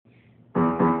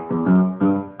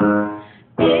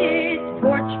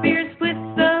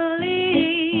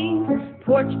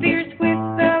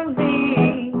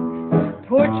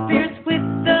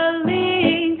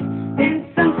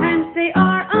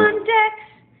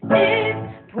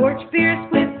It's Porch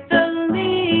Beers with the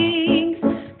Links.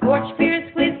 Porch Beers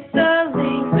with the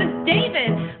Links with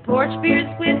David. Porch Beers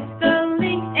with the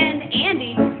Links and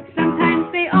Andy. Sometimes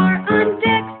they are on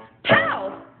deck.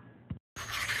 Pow!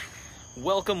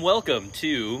 Welcome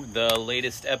to the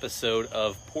latest episode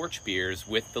of Porch Beers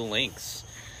with the Links.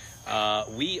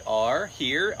 We are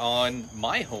here on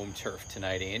my home turf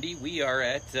tonight, Andy. We are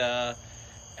at the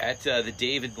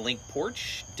David Link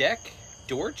porch deck,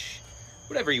 Dorch,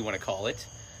 whatever you want to call it.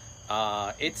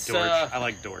 It's Dorch. I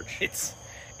like Dorch.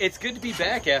 It's good to be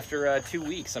back after 2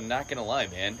 weeks. I'm not gonna lie,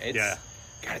 man.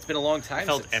 God, it's been a long time. I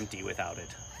felt empty without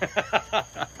it.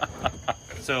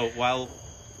 So while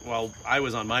I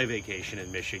was on my vacation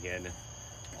in Michigan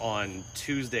on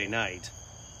Tuesday night,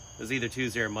 it was either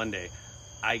Tuesday or Monday,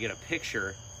 I get a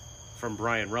picture from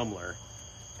Brian Rumler,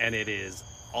 and it is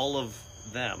all of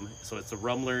them. So it's the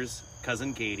Rumlers,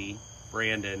 cousin Katie,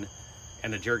 Brandon,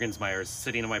 and the Juergensmeyers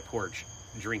sitting on my porch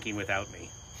drinking without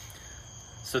me.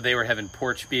 So they were having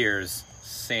porch beers,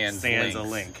 sans a links.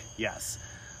 link, yes.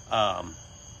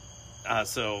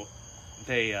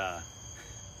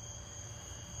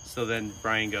 So then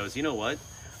Brian goes, you know what?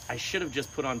 I should have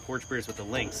just put on Porch Beers with the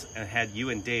Links and had you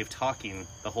and Dave talking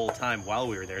the whole time while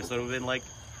we were there. So it would have been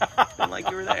like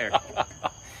you were there.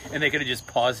 And they could have just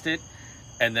paused it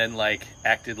and then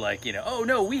acted like, oh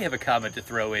no, we have a comment to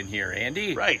throw in here,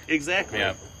 Andy. Right, exactly.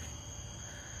 Yeah.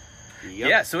 Yep.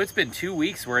 Yeah, so it's been 2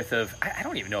 weeks worth of... I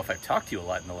don't even know if I've talked to you a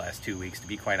lot in the last 2 weeks, to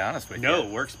be quite honest with you. No,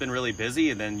 work's been really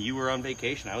busy, and then you were on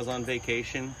vacation. I was on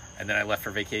vacation. And then I left for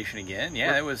vacation again.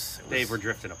 Yeah, it was... Dave, we're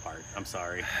drifting apart. I'm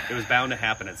sorry. It was bound to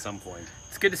happen at some point.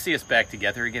 It's good to see us back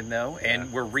together again, though. Yeah.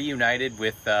 And we're reunited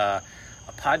with a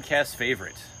podcast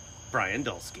favorite. Brian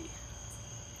Dulski.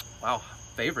 Wow,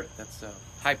 favorite. That's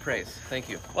high praise. Thank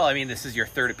you. Well, I mean, this is your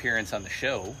third appearance on the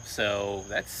show, so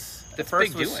that's The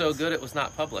first big was doings. so good it was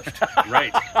not published.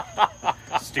 Right.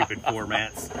 Stupid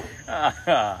formats.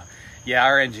 Yeah,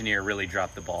 our engineer really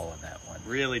dropped the ball on that one.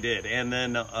 Really did. And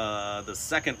then the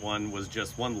second one was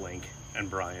just one Link and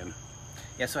Brian.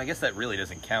 Yeah, so I guess that really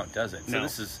doesn't count, does it? So No.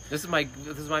 this is... This is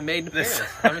my maiden appearance.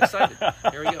 I'm excited.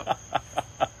 Here we go.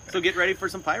 So get ready for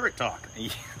some pirate talk.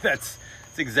 Yeah, that's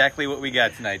exactly what we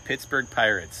got tonight. Pittsburgh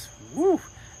Pirates. Woo!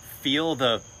 Feel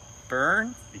the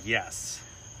burn? Yes.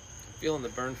 Feeling the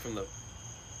burn from the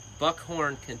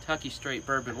Buckhorn Kentucky Straight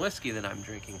Bourbon Whiskey that I'm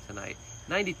drinking tonight.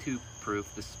 92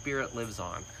 proof. The spirit lives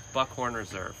on. Buckhorn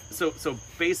Reserve. So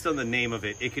based on the name of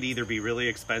it, it could either be really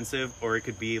expensive or it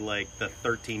could be like the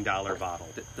 $13 bottle.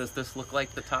 Does this look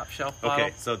like the top shelf bottle?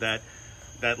 Okay, so that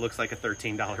looks like a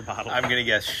 $13 bottle. I'm going to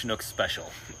guess Schnook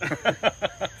Special.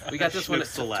 We got this one Schnook at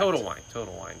Select.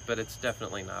 Total Wine, but it's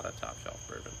definitely not a top shelf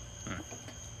bourbon.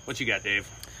 What you got, Dave?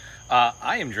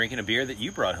 I am drinking a beer that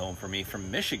you brought home for me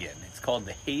from Michigan. It's called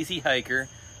the Hazy Hiker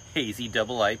Hazy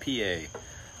Double IPA.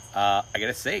 I got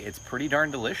to say, it's pretty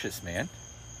darn delicious, man.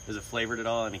 Is it flavored at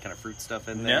all? Any kind of fruit stuff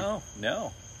in there?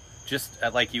 No. Just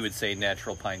like you would say,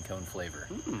 natural pine cone flavor.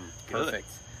 Good. Perfect.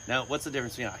 Now, what's the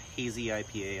difference between a hazy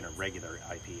IPA and a regular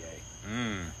IPA?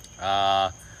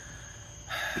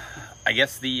 I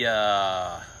guess the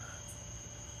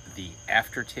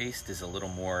aftertaste is a little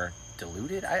more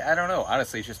diluted. I don't know.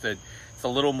 Honestly, it's a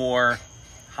little more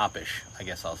hoppish, I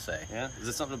guess I'll say. Yeah. Is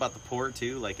it something about the pour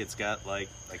too? Like it's got like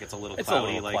it's a little It's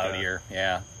cloudy, a little cloudier,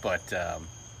 yeah. But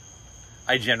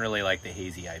I generally like the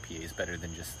hazy IPAs better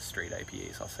than just the straight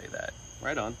IPAs. I'll say that.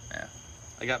 Right on. Yeah.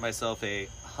 I got myself a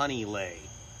Honey Lay.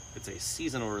 It's a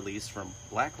seasonal release from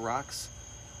Black Rocks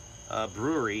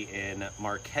Brewery in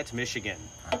Marquette, Michigan.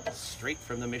 Straight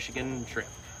from the Michigan trip.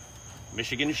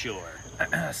 Michigan Shore.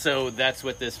 So that's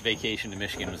what this vacation to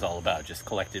Michigan was all about, just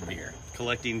collected beer.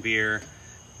 Collecting beer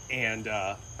and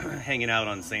hanging out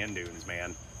on sand dunes,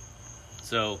 man.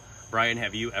 So, Brian,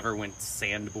 have you ever went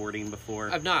sandboarding before?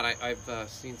 I've not. I've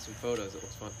seen some photos. It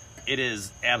looks fun. It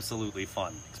is absolutely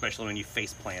fun, especially when you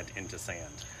face plant into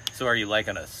sand. So are you like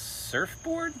on a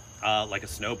surfboard? Like a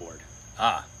snowboard.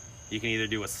 Ah, You can either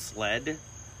do a sled,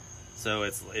 so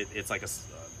it's like a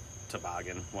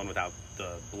toboggan, one without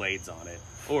the blades on it,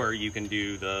 or you can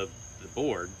do the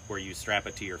board where you strap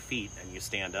it to your feet and you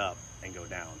stand up and go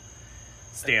down.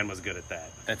 Stan was good at that.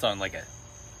 that's on like a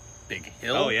big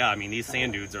hill? Oh yeah, I mean these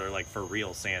sand dunes are like for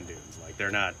real sand dunes. Like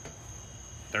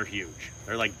they're huge.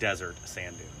 They're like desert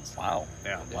sand dunes. Wow.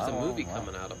 Yeah. There's a Wow, movie wow.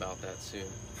 coming out about that soon.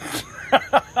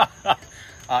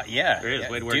 Yeah. There is. Yeah.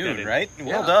 Way to work that Dune, in. right? Yeah.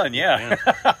 Well done, yeah.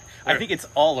 I think it's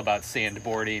all about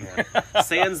sandboarding.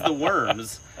 Sans the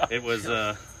worms. It was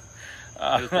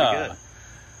pretty good.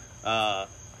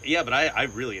 Yeah, but I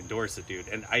really endorse it, dude.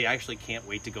 And I actually can't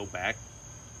wait to go back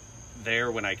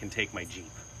there when I can take my Jeep.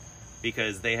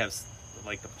 Because they have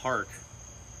like the park,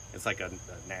 it's like a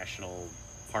national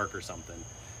park or something,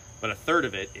 but a third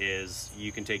of it is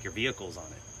you can take your vehicles on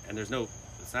it, and it's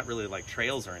not really like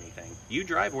trails or anything. You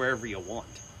drive wherever you want,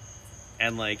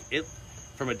 and like it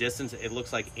from a distance, it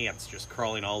looks like ants just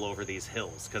crawling all over these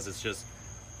hills, because it's just,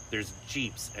 there's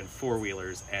Jeeps and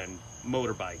four-wheelers and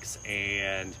motorbikes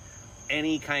and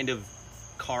any kind of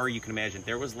car you can imagine.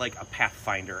 There was like a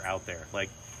Pathfinder out there, like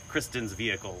Kristen's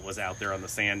vehicle was out there on the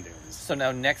sand dunes. So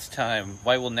now next time,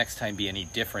 why will next time be any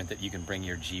different that you can bring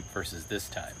your Jeep versus this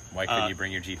time? Why couldn't you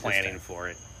bring your Jeep this Planning time? for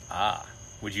it.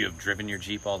 Would you have driven your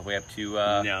Jeep all the way up to...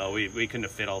 No, we couldn't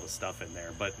have fit all the stuff in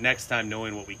there. But next time,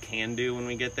 knowing what we can do when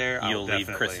we get there, You'll I'll leave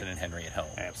definitely... Kristen and Henry at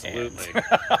home. Absolutely.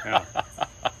 Yeah.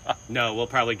 No, we'll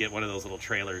probably get one of those little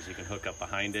trailers you can hook up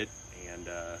behind it and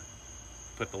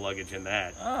put the luggage in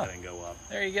that and then go up.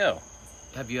 There you go.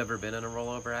 Have you ever been in a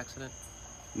rollover accident?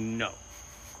 No.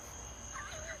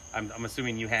 I'm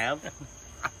assuming you have?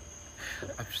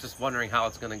 I'm just wondering how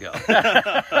it's going to go.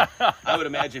 I would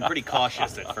imagine pretty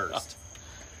cautious at first.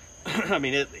 I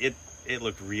mean, it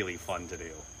looked really fun to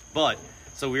do. But,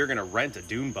 so we were going to rent a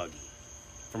dune buggy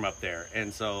from up there.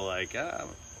 And so, like,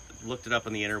 looked it up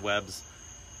on the interwebs.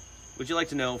 Would you like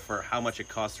to know for how much it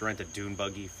costs to rent a dune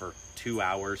buggy for 2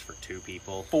 hours for 2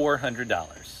 people? $400.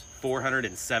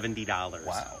 $470.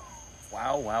 Wow.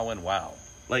 Wow, wow, and wow.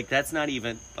 Like, that's not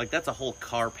even, like, that's a whole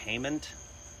car payment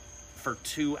for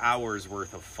 2 hours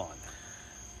worth of fun.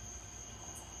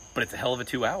 But it's a hell of a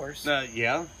 2 hours.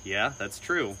 Yeah, that's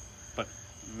true. But,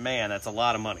 man, that's a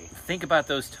lot of money. Think about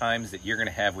those times that you're going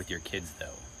to have with your kids,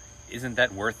 though. Isn't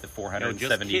that worth the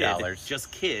 $470? No, just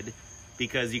kid,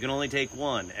 because you can only take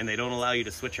one, and they don't allow you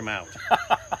to switch them out.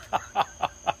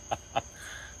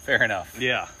 Fair enough.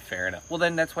 Yeah. Fair enough. Well,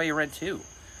 then that's why you rent 2.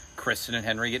 Kristen and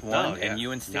Henry get one, and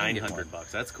you and Stan get one. $900.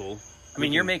 That's cool. I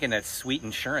mean, you're making that sweet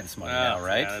insurance money now,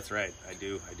 right? Yeah, that's right. I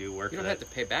do work You for don't that. have to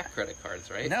pay back credit cards,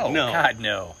 right? No, No. God,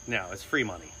 no. No, it's free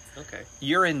money. Okay.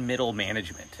 You're in middle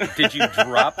management. Did you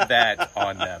drop that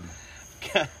on them?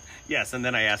 Yes, and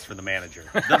then I asked for the manager.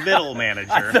 The middle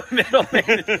manager. The middle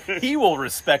manager. He will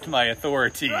respect my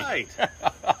authority. Right.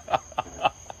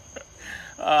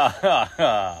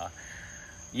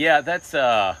 Yeah, that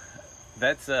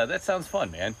sounds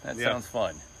fun, man. That sounds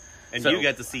fun. And So- you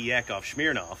got to see Yakov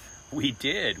Smirnov. We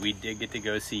did get to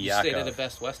go see You Yakov. stayed at a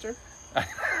Best Western?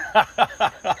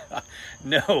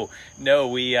 No,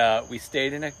 we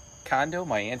stayed in a condo.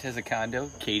 My aunt has a condo.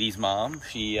 Katie's mom,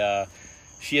 she has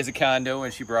a condo,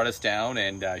 and she brought us down,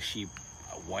 and she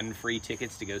won free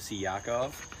tickets to go see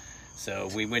Yakov. So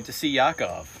we went to see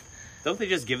Yakov. Don't they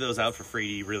just give those out for free?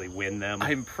 Do you really win them?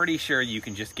 I'm pretty sure you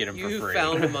can just get them for You free.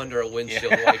 found him under a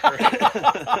windshield wiper.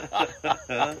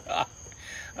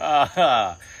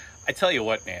 I tell you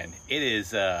what, man, it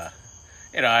is,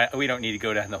 we don't need to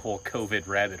go down the whole COVID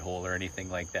rabbit hole or anything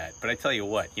like that. But I tell you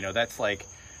what, that's like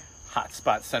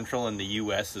hotspot central in the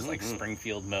U.S. is like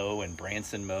Springfield Mo and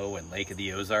Branson Mo and Lake of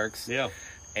the Ozarks. Yeah.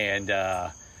 And,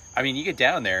 I mean, you get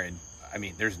down there and, I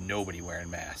mean, there's nobody wearing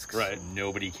masks. Right.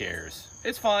 Nobody cares.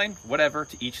 It's fine. Whatever.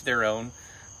 To each their own.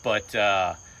 But,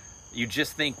 you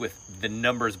just think with the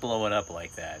numbers blowing up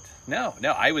like that. No,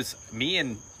 me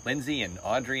and Lindsay and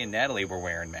Audrey and Natalie were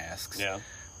wearing masks. Yeah.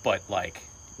 But, like,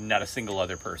 not a single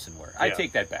other person were. I Yeah.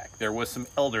 take that back. There was some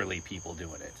elderly people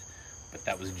doing it. But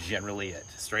that was generally it.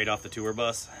 Straight off the tour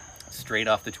bus. Straight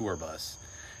off the tour bus.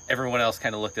 Everyone else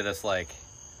kind of looked at us like,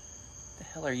 the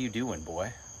hell are you doing,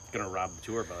 boy? Gonna rob the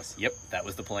tour bus. Yep, that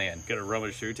was the plan. Gonna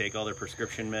rummage through, take all their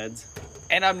prescription meds.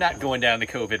 And I'm not going down the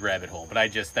COVID rabbit hole, but I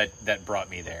just, that brought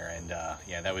me there. And,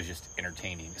 that was just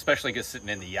entertaining. Especially because sitting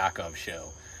in the Yakov show,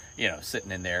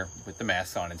 sitting in there with the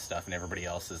masks on and stuff, and everybody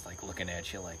else is, like, looking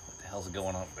at you like, what the hell's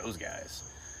going on with those guys?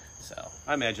 So.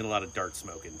 I imagine a lot of dart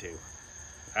smoking, too.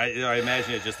 I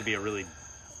imagine it just to be a really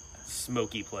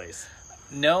smoky place.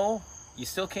 No, you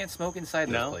still can't smoke inside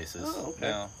those No? places. Oh,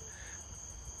 okay.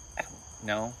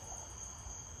 No.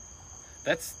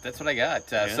 That's what I got.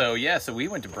 So we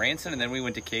went to Branson, and then we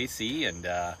went to KC, and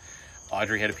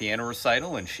Audrey had a piano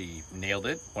recital, and she nailed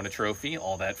it, won a trophy,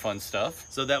 all that fun stuff.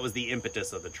 So that was the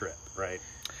impetus of the trip, right?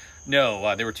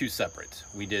 No, they were two separate.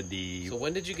 We did So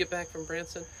when did you get back from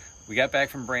Branson? We got back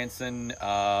from Branson,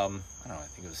 I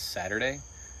think it was Saturday,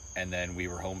 and then we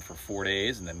were home for 4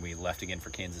 days, and then we left again for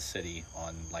Kansas City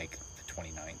on, like, the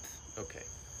 29th. Okay.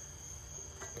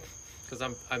 Because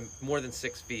I'm more than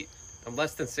 6 feet. I'm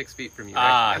less than 6 feet from you.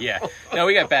 Ah, right now. yeah. No,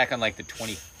 we got back on, like, the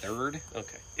 23rd.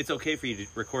 Okay. It's okay for you to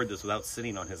record this without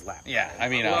sitting on his lap. Yeah, I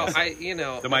mean, Well, honestly.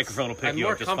 The microphone will pick I'm you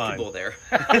more up just fine. comfortable there.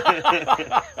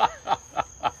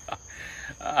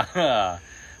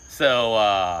 So,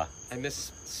 I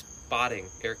miss spotting,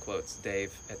 air quotes,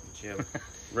 Dave at the gym.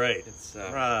 Right. It's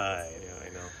Right. Yeah,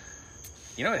 I know.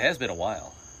 You know, it has been a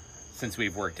while since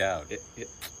we've worked out.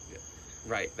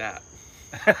 Right, that.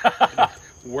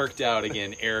 Worked out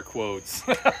again, air quotes.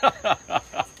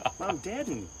 Mom, Dad,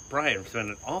 and Brian spent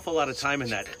an awful lot of time in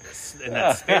that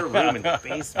spare room in the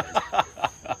basement.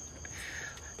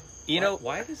 You know,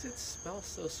 Why does it smell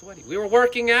so sweaty? We were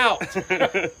working out.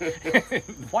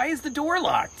 why is the door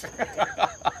locked?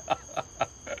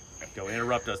 Don't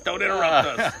interrupt us. Don't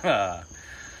interrupt us.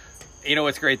 You know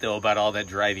what's great though about all that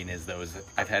driving is that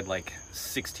I've had like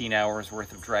 16 hours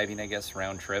worth of driving, I guess,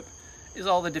 round trip. Is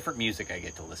all the different music I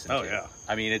get to listen to. Oh, yeah.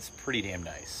 I mean, it's pretty damn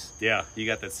nice. Yeah, you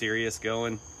got that Sirius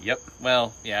going. Yep.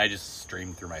 Well, yeah, I just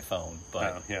stream through my phone,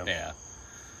 but Oh, yeah.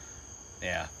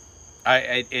 yeah.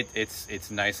 It's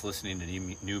nice listening to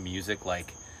new music.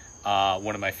 Like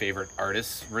one of my favorite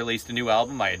artists released a new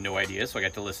album. I had no idea, so I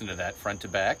got to listen to that front to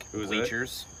back. Who's it?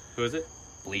 Bleachers. Who is it?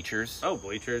 Bleachers. Oh,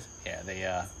 Bleachers.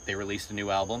 Yeah, they released a new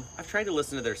album. I've tried to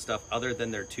listen to their stuff other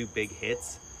than their 2 big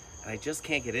hits, and I just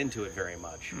can't get into it very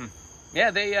much.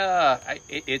 Yeah,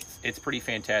 it's pretty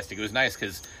fantastic. It was nice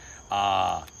because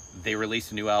they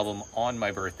released a new album on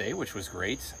my birthday, which was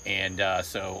great, and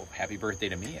so happy birthday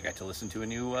to me! I got to listen to a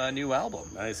new album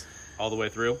Nice. All the way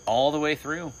through? all the way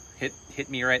through. Hit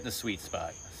me right in the sweet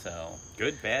spot. So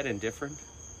Good, bad, indifferent?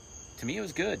 to me, it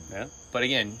was good. Yeah. But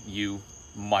again, you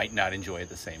might not enjoy it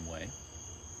the same way.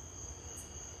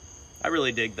 I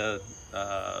really dig their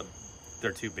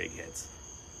 2 big hits.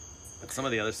 But some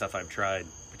of the other stuff I've tried,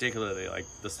 particularly like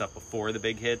the stuff before the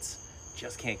big hits,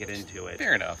 just can't get into it.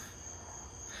 Fair enough.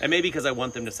 And maybe because I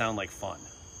want them to sound like fun.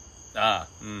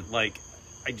 Mm. Like,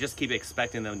 I just keep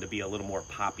expecting them to be a little more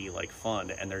poppy like Fun,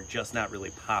 and they're just not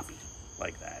really poppy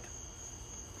like that.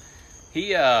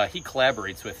 He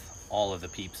collaborates with all of the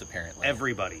peeps apparently.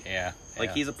 Everybody. Yeah. Like,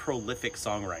 yeah. he's a prolific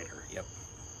songwriter. Yep.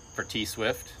 For T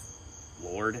Swift.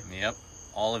 Lord. Yep.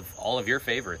 All of your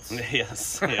favorites.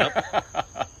 Yes. Yep.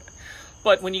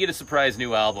 But when you get a surprise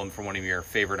new album from one of your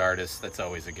favorite artists, that's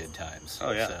always a good time.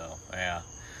 Oh, yeah. So, yeah.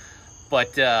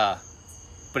 But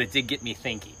it did get me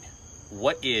thinking.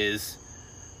 What is...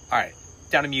 All right,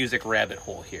 down a music rabbit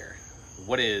hole here.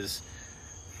 What is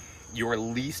your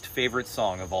least favorite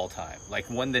song of all time? Like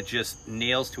one that just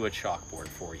nails to a chalkboard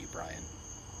for you, Brian.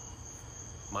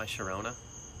 My Sharona.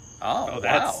 Oh,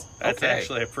 that's wow. Okay.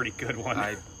 actually a pretty good one.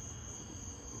 I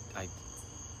like.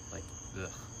 Ugh.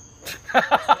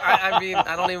 I mean,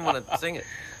 I don't even want to sing it.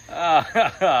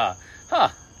 Huh.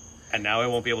 And now I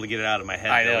won't be able to get it out of my head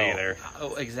I though, know. either.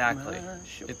 Oh, exactly. My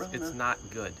It's Sharona. not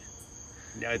good.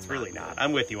 No, it's really Not not. good.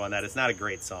 I'm with you on that. It's not a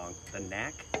great song. The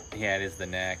Knack? Yeah, it is the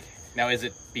Knack. Now, is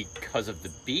it because of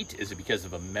the beat? Is it because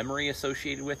of a memory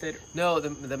associated with it? No,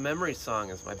 the memory song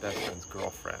is my best friend's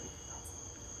girlfriend.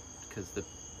 Because the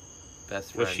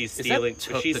best friend Was she is that stealing?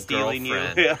 took Was she the stealing you?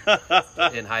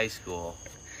 girlfriend in high school,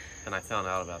 and I found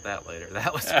out about that later.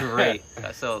 That was great.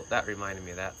 So that reminded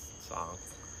me of that song.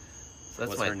 So that's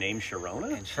Was my her name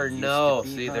Sharona? And she her. used No, to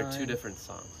be see, they're two mine. different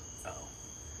songs. Oh.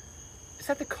 Is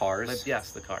that the Cars? But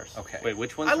yes, the Cars. Okay. Wait,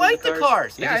 which one? I like the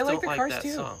Cars. Yeah, I I just like don't the like Cars that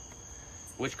too. song.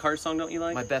 Which Cars song don't you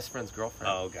like? My best friend's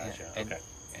girlfriend. Oh, gotcha. Yeah, and, Okay.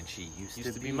 and she used Used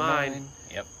to to be be mine. mine.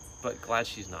 Yep. But glad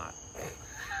she's not.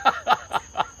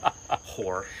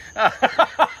 Whore.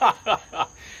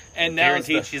 And now it's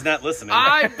Guaranteed she's not listening.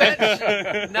 I bet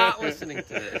she's not listening to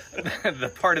this. the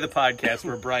part of the podcast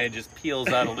where Brian just peels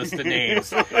out a list of names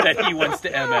that he wants to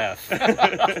MF.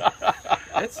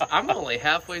 I'm only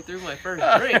halfway through my first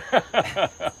drink.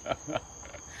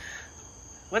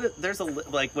 There's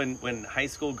like when high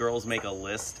school girls make a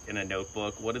list in a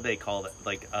notebook. What do they call it?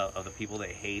 Like of the people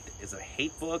they hate? Is it a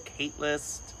hate book? Hate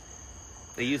list?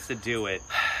 They used to do it.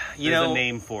 You There's know, a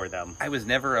name for them. I was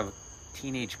never a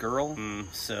teenage girl, Mm.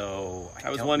 so I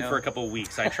was don't one know. for a couple of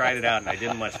weeks. I tried it out and I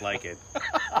didn't much like it.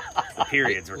 The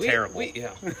periods were terrible.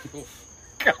 Yeah.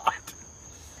 Oof. God.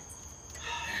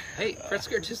 Hey,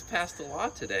 Pritzker just passed a law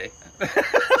today.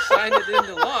 Signed it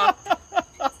into law.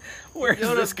 Where's You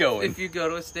go to- this going? If you go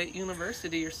to a state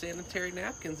university, your sanitary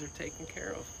napkins are taken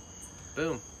care of.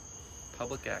 Boom.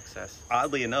 Public access.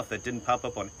 Oddly enough, that didn't pop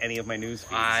up on any of my news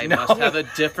feeds. I No. must have a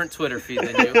different Twitter feed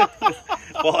than you.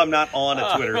 Well, I'm not on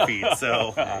a Twitter feed,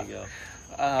 so There you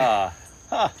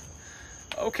go.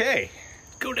 Okay.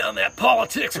 Go down that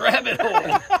politics rabbit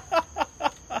hole.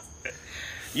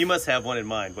 you must have one in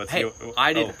mind. What's Hey, your?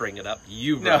 I didn't oh, bring it up.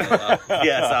 You brought it up.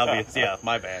 Yes, obvious. Yeah,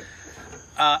 my bad.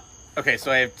 Okay,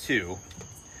 so I have two.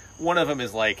 One of them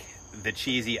is like the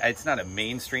cheesy, it's not a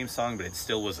mainstream song, but it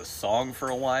still was a song for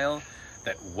a while.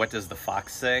 That What Does the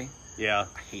Fox Say? Yeah.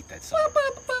 I hate that song.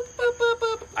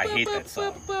 I hate that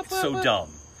song. It's so dumb.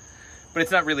 But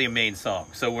it's not really a main song.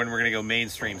 So when we're going to go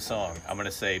mainstream song, I'm going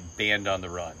to say Band on the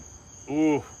Run.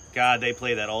 Ooh, God, they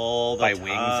play that all the by time.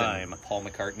 Wings and Paul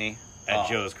McCartney. At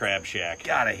Joe's Crab Shack.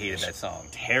 God, I hated that song.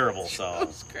 Terrible song.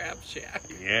 Joe's Crab Shack.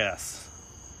 Yes.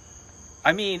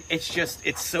 I mean,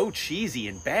 it's so cheesy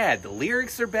and bad. The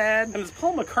lyrics are bad. And it's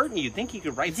Paul McCartney. You'd think he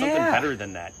could write something better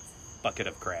than that bucket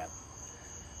of crab.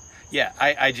 Yeah,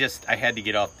 I had to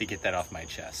get that off my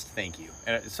chest. Thank you.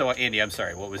 So, Andy, I'm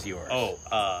sorry. What was yours?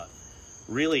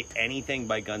 Really anything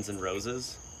by Guns N'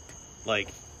 Roses. Like,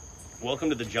 Welcome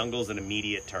to the Jungle's an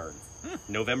immediate turn.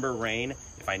 November Rain,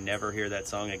 if I never hear that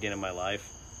song again in my life,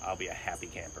 I'll be a happy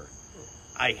camper.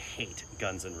 I hate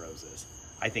Guns N' Roses.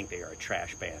 I think they are a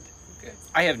trash band. Okay.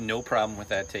 I have no problem with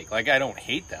that take. Like, I don't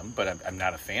hate them, but I'm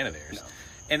not a fan of theirs. No.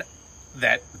 And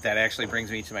that actually brings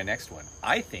me to my next one.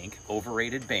 I think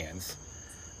overrated bands...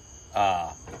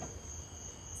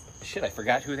 Shit, I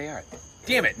forgot who they are.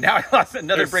 Damn it, now I lost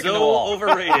another brick in the wall.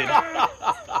 Overrated.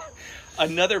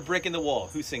 Another brick in the wall.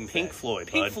 Who sings Pink that? Floyd,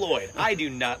 Pink bud. Floyd. I do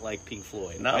not like Pink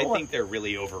Floyd. No? I think they're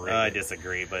really overrated. I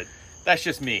disagree, but That's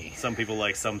just me. some people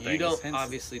like some things. You don't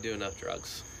obviously do enough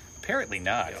drugs. Apparently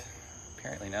not. Yep.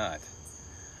 Apparently not.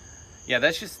 Yeah,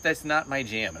 that's not my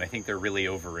jam, and I think they're really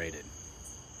overrated.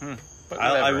 But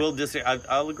I whatever. will disagree.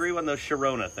 I'll agree on the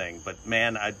Sharona thing, but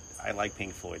man, I like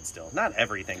Pink Floyd still. Not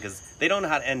everything, because they don't know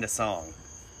how to end a song.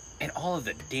 And all of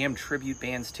the damn tribute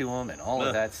bands to them and all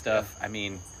of that stuff. I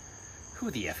mean, who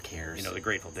the F cares? You know, the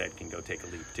Grateful Dead can go take a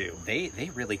leap too. They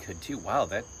really could too. Wow,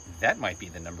 that might be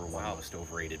the number one most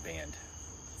overrated band.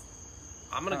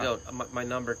 I'm going to go, my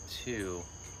number 2,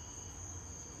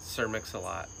 Sir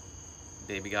Mix-a-Lot,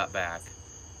 Baby Got Back,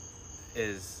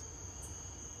 is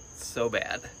so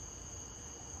bad.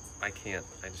 I just can't.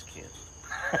 I just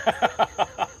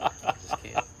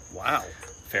can't. Wow.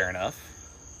 Fair enough.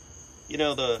 You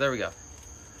know, There we go.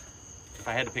 if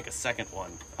I had to pick a second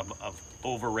one of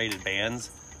overrated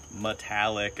bands,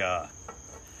 Metallica.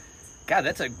 God,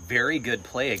 that's a very good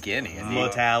play again, Andy.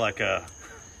 Metallica.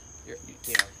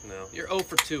 You're 0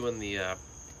 for 2 in the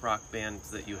rock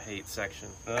bands that you hate section.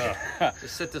 Ugh.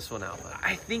 Just sit this one out, bud.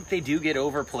 I think they do get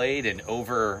overplayed and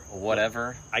over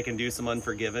whatever. I can do some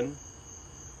Unforgiven,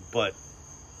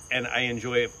 and I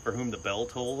enjoy it For Whom the Bell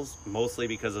Tolls, mostly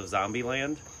because of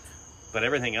Zombieland. But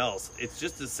everything else, it's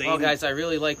just the same. Well, guys, I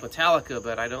really like Metallica,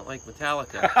 but I don't like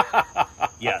Metallica.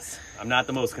 Yes, I'm not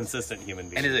the most consistent human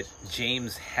being. And is it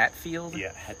James Hetfield?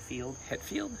 Yeah, Hetfield.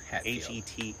 Hetfield?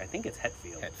 H-E-T. I think it's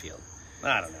Hetfield. Hetfield.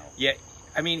 I don't know. Yeah,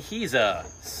 I mean, he's a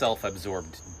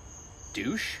self-absorbed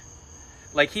douche.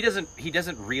 Like, he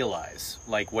doesn't realize,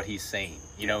 like, what he's saying.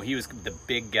 You know, he was the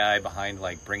big guy behind,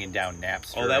 like, bringing down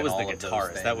Napster. Oh, that and was the all of those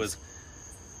guitarist. things.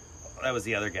 That was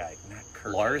the other guy. Not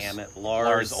Kirk Lars? Hammett.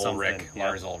 Lars something. Ulrich. Yeah.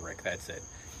 Lars Ulrich, that's it.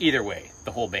 Either way,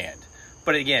 the whole band.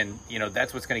 But again, you know,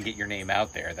 that's what's going to get your name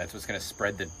out there. That's what's going to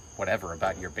spread the whatever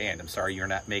about your band. I'm sorry you're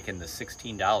not making the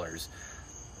 $16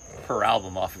 per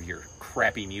album off of your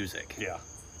crappy music. Yeah.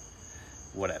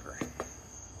 Whatever.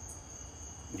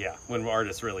 Yeah. When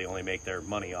artists really only make their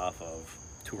money off of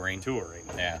Touring.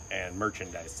 Yeah. and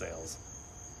merchandise sales.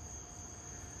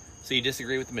 So you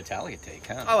disagree with the Metallica take,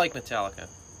 huh? I like Metallica.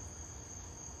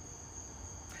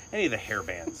 Any of the hair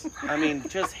bands. I mean,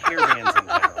 just hair bands in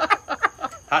general.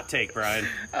 Hot take, Brian.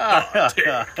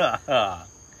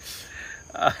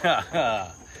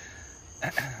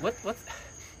 What?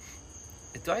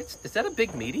 Is that a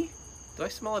big meaty? Do I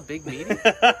smell a big meaty?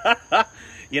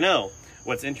 You know,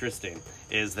 what's interesting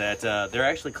is that they're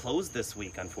actually closed this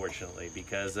week, unfortunately,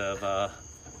 because of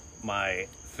my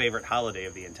favorite holiday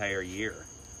of the entire year.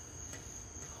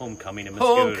 Homecoming in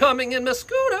Mascota. Homecoming in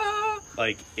Mascota!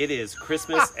 Like, it is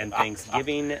Christmas and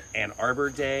Thanksgiving and Arbor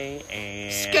Day and...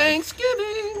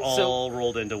 Skanksgiving! all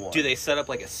rolled into one. Do they set up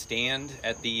like a stand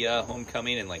at the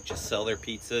homecoming and like just sell their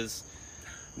pizzas?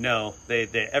 No,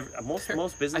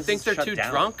 most businesses I think they're shut too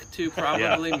down. drunk to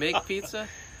probably make pizza.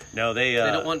 No, they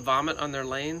They don't want vomit on their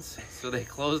lanes, so they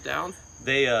close down.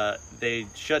 They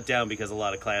shut down because a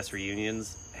lot of class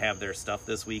reunions have their stuff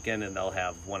this weekend, and they'll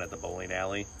have one at the bowling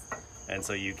alley, and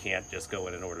so you can't just go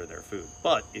in and order their food.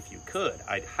 But if you could,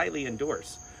 I'd highly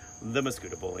endorse the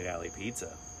Mascota Bowling Alley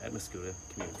Pizza at Mascota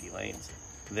Community Lanes.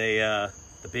 The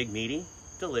Big Meaty,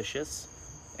 delicious,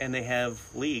 and they have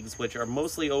leagues which are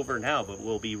mostly over now, but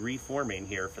will be reforming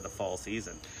here for the fall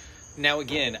season. Now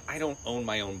again, I don't own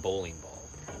my own bowling ball.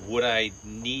 Would I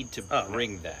need to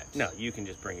bring that? No, you can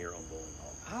just bring your own bowling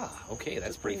ball. Ah, okay, that's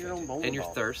Just bring pretty your own good. bowling And your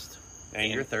ball. thirst.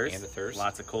 And your thirst. And the thirst.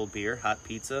 Lots of cold beer, hot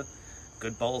pizza,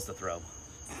 good balls to throw.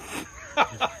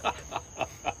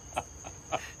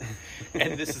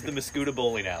 And this is the Muscuda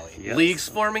Bowling Alley. Yes. Leagues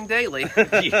forming daily.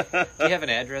 Do you have an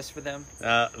address for them?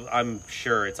 I'm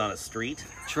sure it's on a street.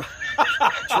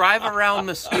 Drive around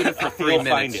Muscuda for 3 You'll find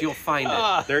minutes. it. You'll find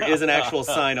it. There is an actual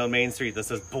sign on Main Street that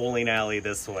says bowling alley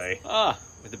this way.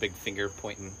 With a big finger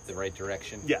pointing the right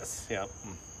direction. Yes, yeah.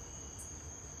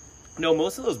 No,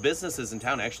 most of those businesses in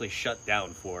town actually shut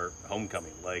down for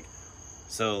homecoming. Like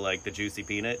the Juicy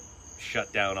Peanut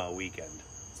shut down all weekend,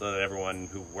 so that everyone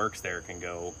who works there can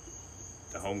go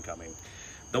to homecoming.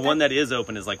 The one that is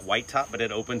open is like White Top, but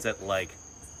it opens at like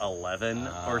 11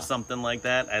 or something like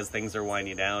that as things are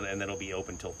winding down, and then it'll be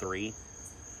open till 3.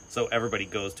 So everybody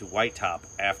goes to White Top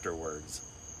afterwards.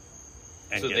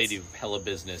 And So they do hella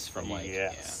business from like...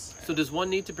 Yes. So does one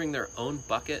need to bring their own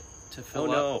bucket to fill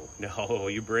Oh up? no!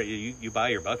 You buy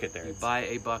your bucket there. You It's- buy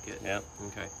a bucket. Yeah.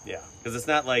 Okay. Yeah, because it's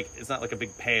not like a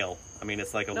big pail. I mean,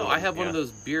 it's like a No, little. I have one yeah. of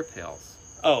those beer pails.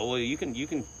 Oh well, you can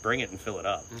bring it and fill it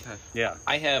up. Okay. Yeah.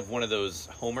 I have one of those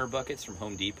Homer buckets from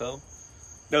Home Depot.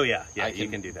 Oh yeah, I you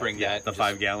can can do that. bring Yeah, that the just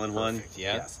 5-gallon one. perfect,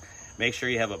 yeah. Yes. Make sure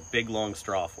you have a big long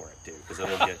straw for it too, because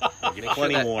it'll get Make sure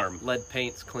plenty that warm. lead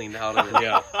paint's cleaned out of it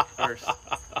Yeah. first.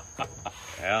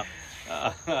 Yeah.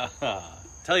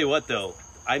 Tell you what though,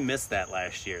 I missed that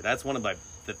last year. That's one of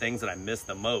the things that I missed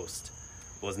the most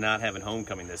was not having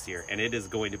homecoming this year, and it is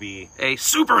going to be A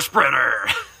super spreader.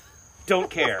 don't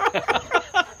care.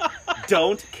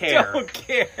 Don't care. Don't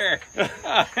care.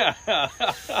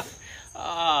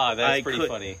 That's pretty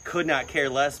funny. Could not care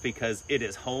less because it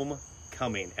is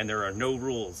homecoming, and there are no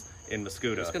rules in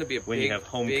Muscuda. There's going to be a when big, you have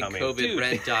homecoming. big COVID Dude.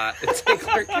 red dot in St.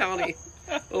 Clair County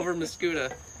over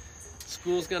Muscuda.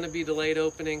 School's going to be delayed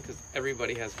opening because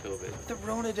everybody has COVID. The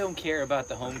Rona don't care about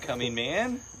the homecoming,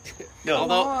 man. No,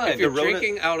 Although, on. if you're The Rona-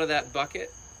 drinking out of that bucket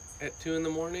at 2 in the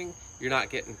morning, you're not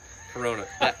getting Corona.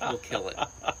 That will kill it.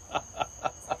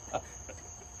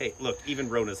 hey, look, even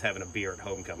Rona's having a beer at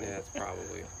homecoming. Yeah, it's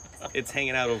probably. It's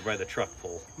hanging out over by the truck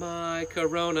pull. My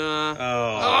Corona. Oh,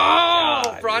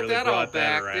 God, brought really that all brought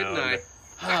that back, didn't around.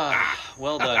 I?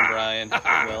 Well done, Brian.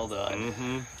 Well done.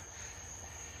 Mm-hmm.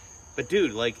 But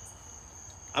dude, like,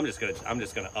 I'm just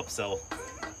gonna upsell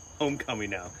homecoming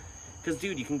now, because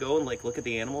dude, you can go and like look at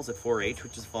the animals at 4-H,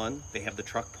 which is fun. They have the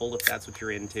truck pull if that's what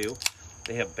you're into.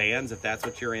 They have bands if that's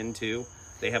what you're into.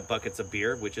 They have buckets of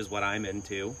beer, which is what I'm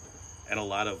into, and a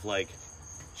lot of like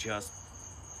just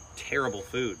terrible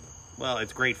food. Well,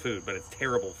 it's great food, but it's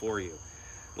terrible for you.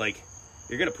 Like,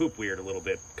 you're gonna poop weird a little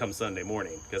bit come Sunday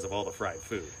morning because of all the fried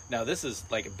food. Now, this is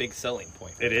like a big selling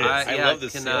point. It is. I yeah, love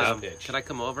this can, sales pitch. Can I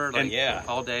come over like yeah.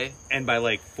 all day? And by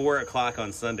like 4 o'clock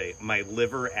on Sunday, my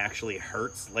liver actually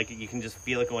hurts. Like, you can just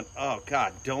feel it going, oh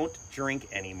God, don't drink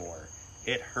anymore.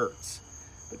 It hurts.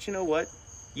 But you know what?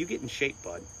 You get in shape,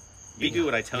 bud. You do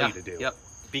what I tell Yeah, you to do. Yep.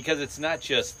 Because it's not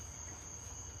just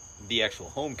the actual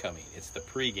homecoming; it's the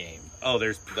pregame, Oh,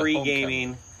 there's the pre-gaming.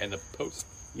 homecoming, and the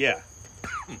Yeah.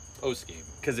 post game.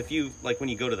 Because if you, like when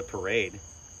you go to the parade,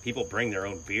 people bring their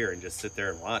own beer and just sit there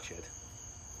and watch it.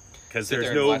 Because Sit there's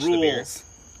there and no watch the beer. rules.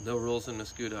 No rules in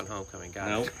Muscuda on homecoming. Got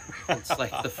Nope. it. It's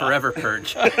like the forever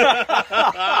purge.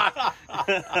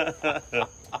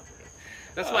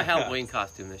 That's my Halloween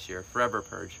costume this year. Forever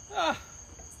purge.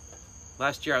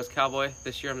 Last year I was cowboy.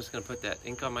 This year I'm just going to put that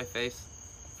ink on my face.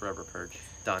 Forever purge.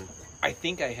 Done. I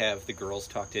think I have the girls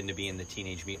talked into being the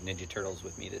Teenage Mutant Ninja Turtles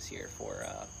with me this year for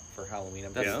Halloween.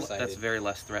 I'm That's very excited. that's very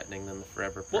less threatening than the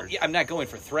forever purge. Well, yeah, I'm not going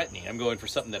for threatening. I'm going for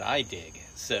something that I dig.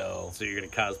 So, So you're going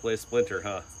to cosplay Splinter,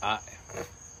 huh?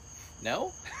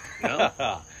 no, No?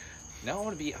 no, I'm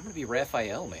gonna be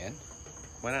Raphael, man.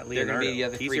 Why not They're Leonardo? gonna be the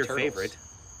other He's three your turtles. favorite.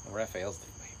 No, Raphael's.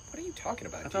 What are you talking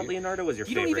about? I thought dude? Leonardo was your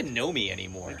You favorite. don't even know me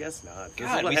anymore. I guess not. This is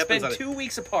God, what we happens spend on 2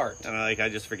 weeks apart. And I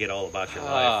just forget all about your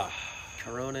life. Ah,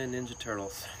 Corona and Ninja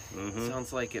Turtles. Mhm.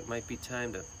 Sounds like it might be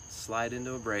time to slide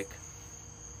into a break.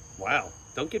 Wow.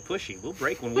 Don't get pushy. We'll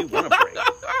break when we want to break.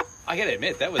 I gotta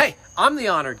admit that was. Hey, I'm the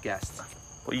honored guest.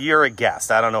 Well, you're a guest.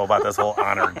 I don't know about this whole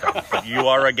honored thing, but you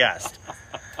are a guest.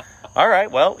 All right.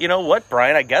 Well, you know what,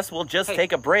 Brian? I guess we'll just Hey.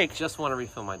 take a break. Just want to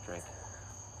refill my drink.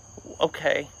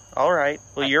 Okay. All right.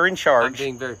 Well, you're in charge. I'm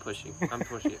being very pushy. I'm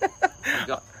pushy.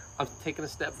 I'm taking a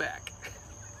step back.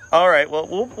 All right. Well,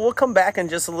 we'll come back in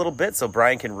just a little bit so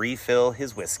Brian can refill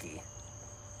his whiskey.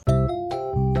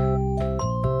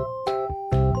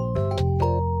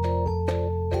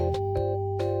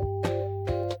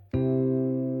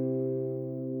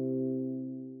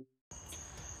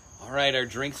 All right, our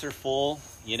drinks are full.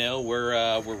 You know,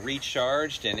 we're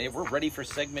recharged and we're ready for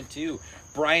segment 2.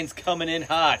 Brian's coming in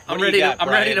hot. What I'm do you ready. got, I'm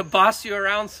ready Brian? to boss you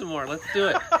around some more. Let's do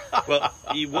it. Well,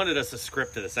 you wanted us to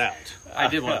script this out. I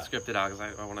did want to script it out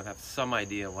because I want to have some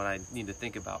idea what I need to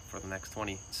think about for the next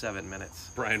 27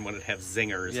 minutes. Brian wanted to have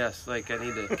zingers. Yes, like I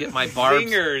need to get my barbs,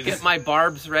 Zingers. get my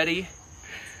barbs ready.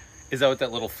 Is that what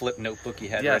that little flip notebook you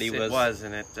had Yes, ready it was,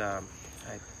 and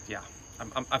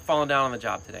I've fallen down on the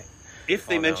job today. If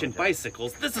they Oh, no, mention Jeff.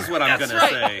 bicycles, this is what I'm That's going to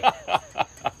say.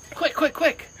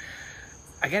 Quick!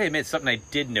 I gotta admit, something I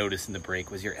did notice in the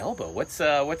break was your elbow. What's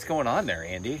going on there,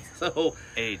 Andy? So,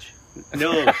 Age.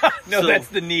 no. No, So- that's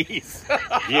the knees.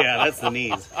 Yeah, that's the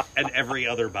knees and every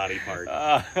other body part.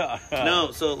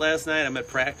 No, so last night I'm at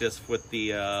practice with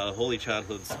the Holy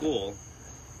Childhood School.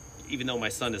 Even though my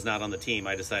son is not on the team,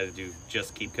 I decided to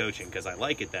just keep coaching because I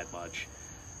like it that much.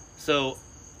 So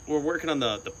we're working on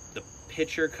the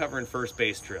pitcher covering first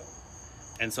base drill.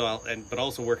 And so but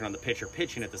also working on the pitcher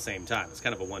pitching at the same time. It's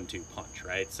kind of a 1-2 punch,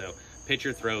 right? So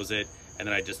pitcher throws it, and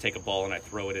then I just take a ball and I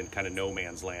throw it in kind of no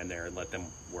man's land there and let them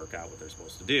work out what they're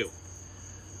supposed to do.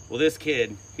 Well, this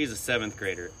kid, he's a 7th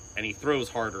grader, and he throws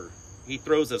harder. He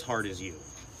throws as hard as you.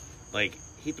 Like,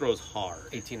 he throws hard.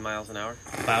 18 miles an hour.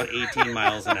 About 18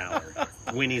 miles an hour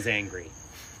when he's angry.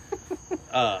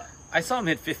 I saw him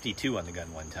hit 52 on the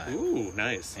gun one time. Ooh,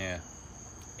 nice. Yeah.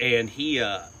 And he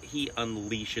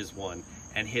unleashes one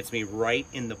and hits me right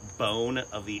in the bone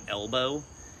of the elbow.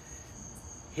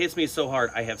 Hits me so hard,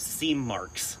 I have seam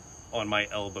marks on my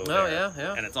elbow there.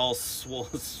 Yeah. And it's all swollen.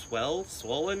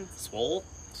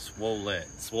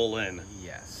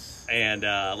 Yes. And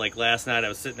like last night, I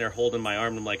was sitting there holding my arm,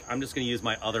 and I'm like, I'm just going to use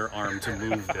my other arm to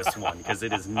move this one because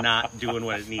it is not doing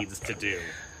what it needs to do.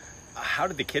 How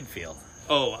did the kid feel?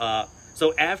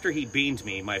 So after he beamed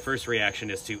me, my first reaction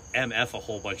is to MF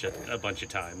a bunch of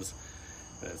times.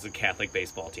 It's a Catholic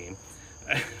baseball team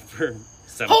for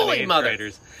 7th Holy and 8th mother.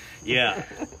 graders. Yeah.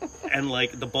 And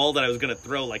like the ball that I was going to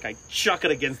throw, like I chuck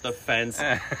it against the fence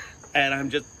and I'm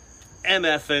just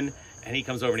MFing, and he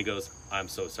comes over and he goes, I'm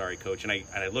so sorry, coach. And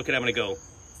I look at him and I go,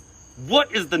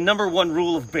 what is the number 1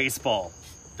 rule of baseball?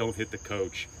 Don't hit the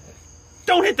coach.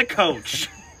 Don't hit the coach.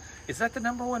 Is that the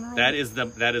number 1 rule? That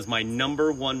is my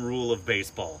number 1 rule of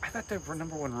baseball. I thought the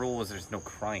number 1 rule was there's no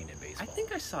crying in I baseball.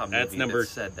 think I saw a movie That's number- that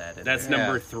said that. in That's there.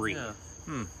 number Yeah. 3. Yeah.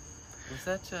 Hmm. Was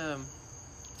that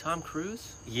Tom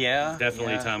Cruise? Yeah.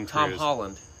 Definitely yeah. Tom Cruise. Tom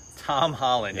Holland. Tom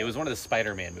Holland. Yeah. It was one of the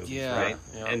Spider-Man movies, Yeah. right?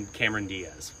 Yeah. And Cameron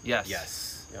Diaz. Yes. Yes.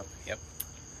 Yep.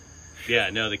 Yeah,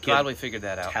 no, the kid. Glad we figured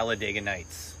that out. Talladega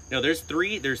Nights. No, there's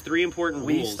three important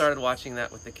We rules. started watching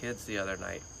that with the kids the other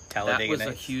night. Talladega That was a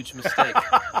Nights. huge mistake.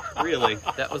 Really?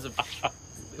 It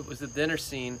was a dinner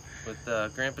scene with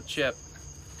Grandpa Chip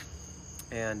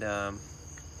and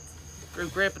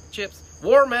Grandpa Chip's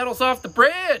war medals off the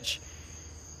bridge.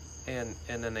 And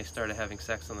then they started having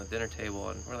sex on the dinner table,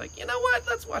 and we're like, you know what?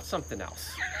 Let's watch something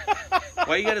else.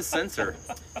 Why you gotta censor?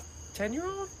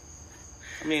 10-year-old?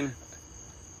 I mean,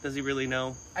 does he really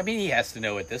know? I mean, he has to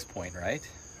know at this point, right?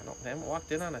 They haven't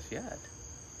walked in on us yet.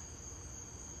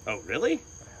 Oh, really?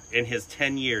 In his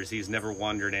 10 years, he's never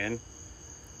wandered in?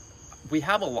 We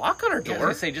have a lock on our Yeah, I was door.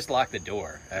 gonna say just lock the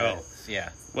door. Oh. Yeah.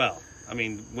 Well, I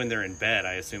mean, when they're in bed,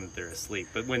 I assume that they're asleep.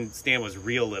 But when Stan was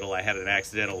real little, I had an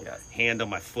accidental Yeah. hand on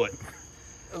my foot.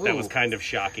 That was kind of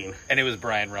shocking. And it was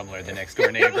Brian Rumler, the next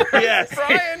door neighbor. Yes.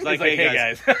 Brian! It's like, He's like, hey, "Hey,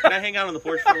 guys, can I hang out on the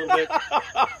porch for a little bit?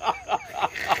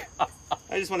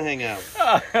 I just want to hang out.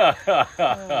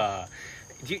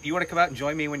 Do you want to come out and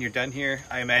join me when you're done here?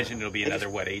 I imagine it'll be another,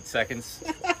 8 seconds?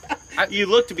 You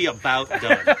look to be about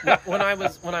done. when I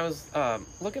was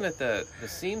looking at the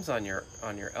seams on your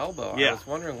elbow, Yeah. I was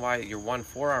wondering why your one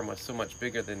forearm was so much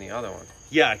bigger than the other one.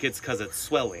 Yeah, it's because it's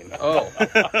swelling. Oh,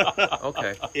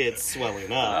 okay. It's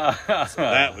swelling up. So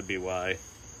that would be why.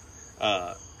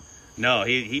 No,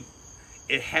 it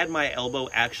had my elbow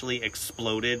actually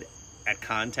exploded at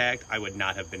contact, I would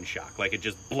not have been shocked. Like, it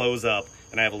just blows up,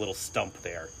 and I have a little stump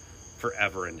there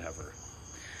forever and ever.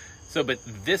 So, but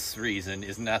this reason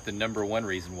is not the number one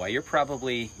reason why you're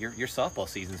probably, your softball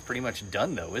season's pretty much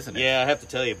done, though, isn't it? Yeah, I have to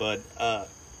tell you, bud,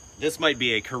 this might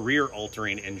be a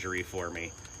career-altering injury for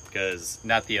me, because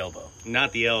Not the elbow.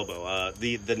 not the elbow.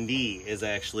 The knee is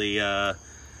actually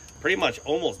pretty much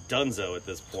almost donezo at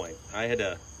this point. I had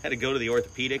to go to the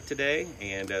orthopedic today,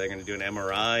 and they're going to do an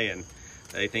MRI, and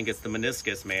they think it's the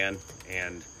meniscus, man.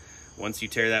 And once you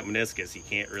tear that meniscus, you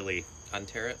can't really,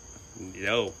 Untear it.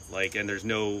 and there's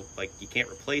no, you can't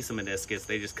replace a meniscus.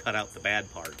 They just cut out the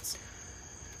bad parts.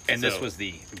 And this So- was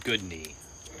the good knee.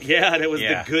 Yeah, and it was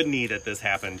Yeah. the good knee that this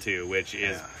happened to, which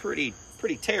is Yeah. pretty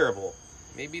terrible.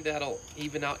 Maybe that'll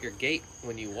even out your gait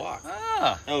when you walk.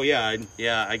 Ah, Oh yeah,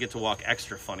 I get to walk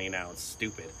extra funny now. It's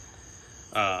stupid.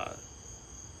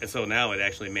 And so now it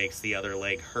actually makes the other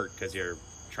leg hurt because you're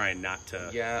trying not to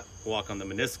Yeah. walk on the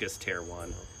meniscus tear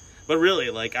one. But really,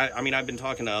 like, I mean, I've been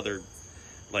talking to other,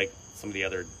 like, some of the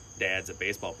other dads at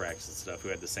baseball practice and stuff who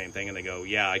had the same thing, and they go,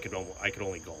 yeah, I could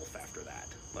only golf after that.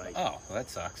 Like, oh, well, that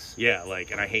sucks. yeah,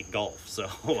 like, and I hate golf, so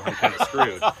I'm kind of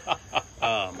screwed.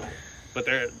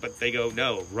 But they go,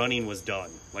 no, running was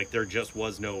done. Like, there just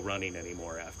was no running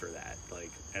anymore after that.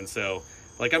 Like, and so,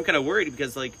 like, I'm kind of worried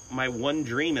because, like, my one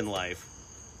dream in life,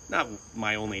 not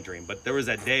my only dream, but there was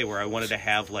that day where I wanted to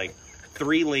have, like,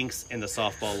 3 links in the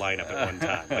softball lineup at one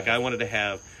time. Like, I wanted to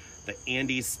have the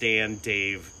Andy, Stan,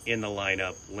 Dave in the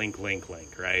lineup, link,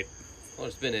 right? Well,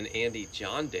 there's been an Andy,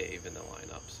 John, Dave in the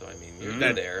lineup, so I mean, you're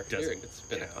That there. doesn't It's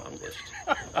been count. accomplished.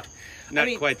 Not I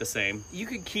mean, quite the same. You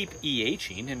could keep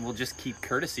EHing, and we'll just keep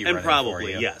courtesy And running probably, for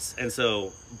you. yes. And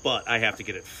so, but I have to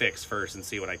get it fixed first and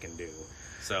see what I can do.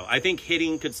 So I think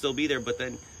hitting could still be there, but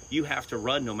then you have to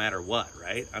run no matter what,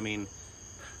 right? I mean,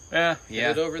 Yeah.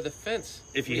 Hit it over the fence.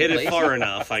 if you Be hit it lazy. far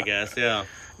enough, I guess, yeah.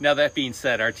 Now, that being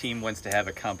said, our team wants to have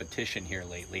a competition here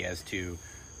lately as to,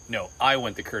 no, I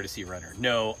want the courtesy runner.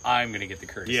 No, I'm going to get the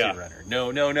courtesy Yeah. runner.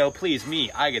 No, please,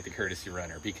 me, I get the courtesy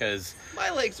runner, because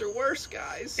My legs are worse,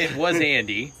 guys. it was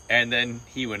Andy, and then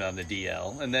he went on the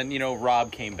DL, and then,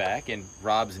 Rob came back, and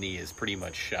Rob's knee is pretty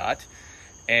much shot.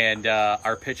 And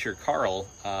our pitcher, Carl,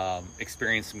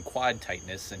 experienced some quad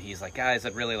tightness, and he's like, guys,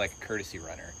 I'd really like a courtesy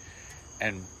runner.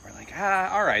 And we're like,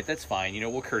 all right, that's fine.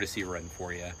 We'll courtesy run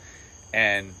for you.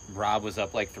 And Rob was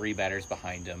up like 3 batters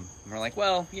behind him. And we're like,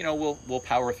 well, we'll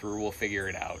power through. We'll figure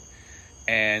it out.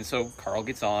 And so Carl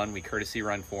gets on. We courtesy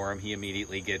run for him. He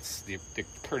immediately gets, the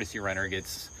courtesy runner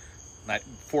gets not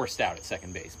forced out at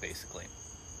second base, basically.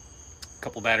 A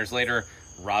couple batters later,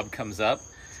 Rob comes up,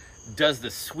 does the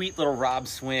sweet little Rob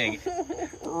swing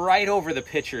right over the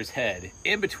pitcher's head,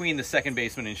 in between the second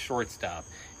baseman and shortstop,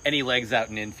 and he legs out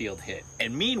an infield hit.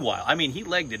 And meanwhile, he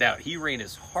legged it out. He ran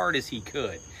as hard as he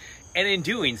could. And in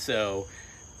doing so,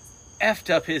 effed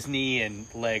up his knee and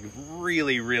leg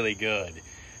really, really good.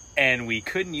 And we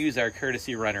couldn't use our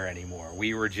courtesy runner anymore.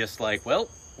 We were just like, well,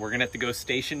 we're going to have to go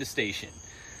station to station.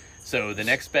 So the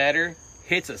next batter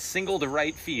hits a single to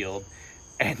right field,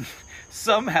 and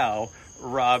somehow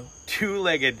Rob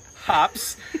 2-legged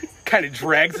hops, kind of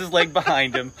drags his leg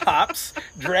behind him, hops,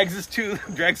 drags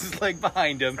his leg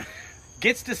behind him,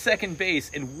 gets to second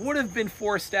base, and would have been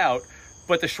forced out,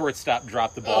 but the shortstop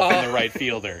dropped the ball from the right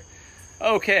fielder.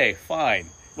 Okay, fine.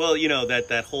 Well,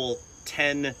 that whole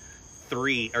 10-3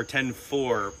 or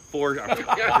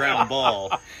 10-4 ground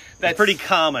ball, that's pretty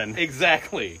common.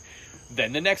 Exactly.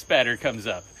 Then the next batter comes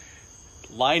up.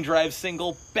 Line drive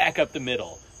single, back up the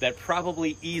middle. That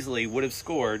probably easily would have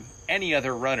scored any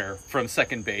other runner from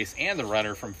second base and the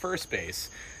runner from first base.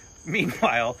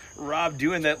 Meanwhile, Rob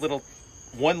doing that little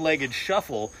one-legged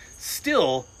shuffle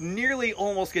still nearly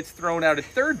almost gets thrown out at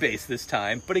third base this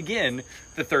time, but again,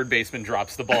 the third baseman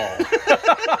drops the ball.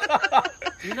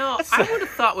 I would have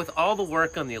thought with all the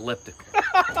work on the elliptical,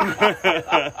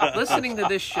 listening to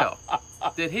this show,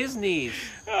 that his knees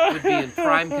would be in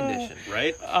prime condition.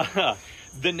 Right?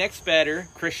 The next batter,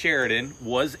 Chris Sheridan,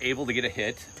 was able to get a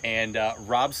hit, and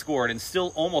Rob scored and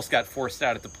still almost got forced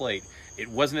out at the plate. It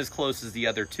wasn't as close as the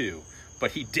other two,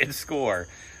 but he did score.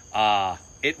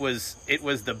 It was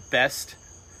the best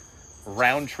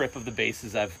round trip of the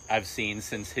bases I've seen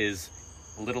since his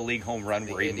Little League home run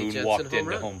where he Andy Jensen moonwalked home into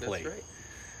run. home plate. That's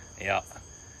right.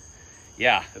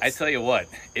 Yeah. I tell you what,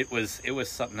 it was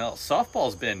something else.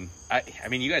 Softball's been, I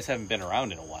mean, you guys haven't been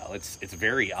around in a while. It's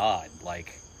very odd.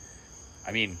 Like,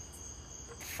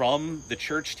 from the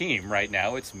church team right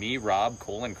now, it's me, Rob,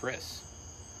 Cole, and Chris.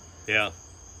 Yeah.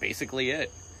 Basically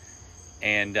it.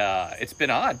 And it's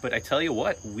been odd, but I tell you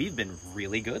what, we've been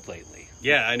really good lately.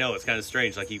 Yeah, I know. It's kind of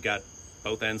strange. Like, you've got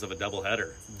both ends of a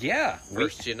doubleheader. Yeah.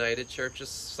 First United Church of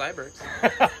Cybergs.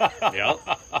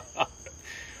 Yep.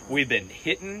 We've been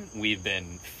hitting, we've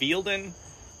been fielding.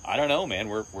 I don't know, man.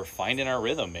 We're finding our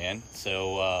rhythm, man.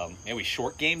 So, we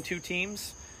short gamed 2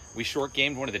 teams. We short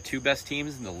gamed one of the 2 best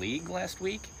teams in the league last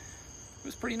week. It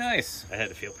was pretty nice. I had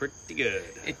to feel pretty good.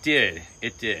 It did.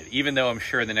 Even though I'm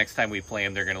sure the next time we play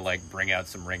them, they're going to, bring out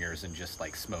some ringers and just,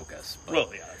 smoke us. But Well,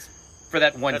 yeah. for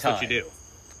that one That's time, what you do.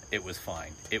 it was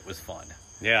fine. It was fun.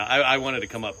 Yeah, I wanted to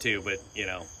come up too, but,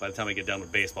 by the time I get done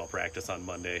with baseball practice on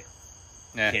Monday,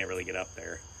 Eh. can't really get up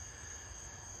there.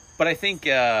 But I think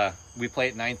we play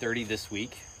at 9:30 this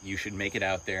week. You should make it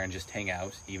out there and just hang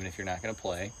out, even if you're not going to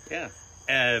play. Yeah.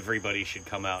 Everybody should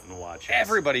come out and watch us.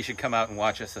 Everybody should come out and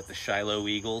watch us at the Shiloh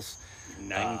Eagles.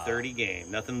 9:30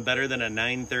 game. Nothing better than a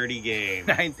 9:30 game.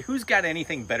 Who's got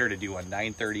anything better to do on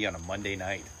 9:30 on a Monday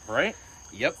night? Right?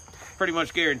 Yep. Pretty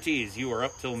much guarantees you are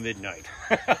up till midnight.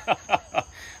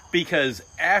 Because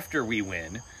after we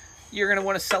win, you're going to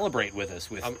want to celebrate with us.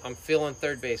 I'm feeling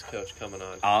third base coach coming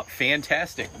on.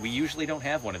 Fantastic. We usually don't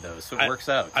have one of those, so it works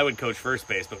out. I would coach first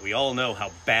base, but we all know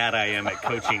how bad I am at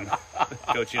coaching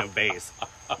a base.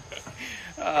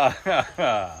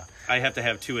 I have to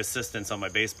have 2 assistants on my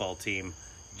baseball team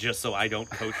just so I don't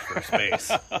coach first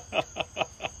base.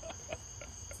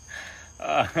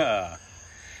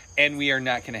 And we are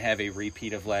not going to have a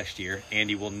repeat of last year.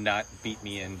 Andy will not beat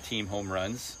me in team home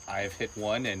runs. I've hit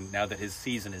 1, and now that his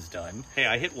season is done... Hey,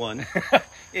 I hit 1.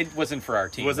 It wasn't for our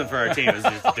team. It wasn't for our team. It was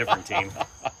just a different team.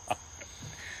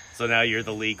 So now you're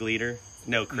the league leader?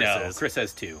 No, Chris is. Chris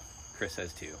has 2. Chris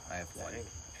has 2. I have 1. Dang.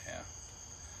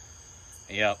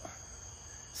 Yeah. Yep.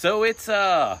 So it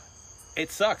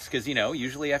sucks because,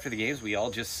 usually after the games we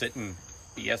all just sit and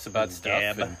BS about stuff.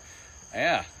 Gab. And,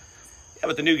 yeah. Yeah,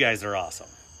 but the new guys are awesome.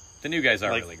 The new guys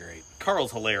are Like- really great.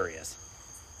 Carl's hilarious.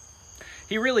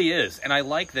 He really is. And I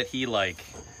like that he,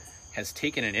 has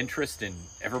taken an interest in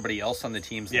everybody else on the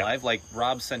team's Yeah. live. Like,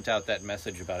 Rob sent out that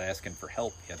message about asking for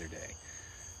help the other day.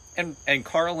 And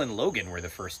Carl and Logan were the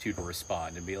first 2 to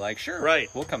respond and be like, sure, Right.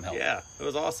 we'll come help. Yeah, it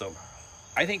was awesome.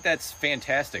 I think that's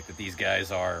fantastic that these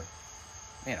guys are,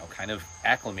 kind of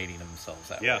acclimating themselves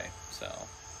that Yeah. way. So,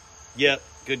 Yep,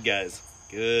 good guys.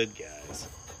 Good guys.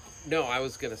 No, I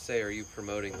was going to say, are you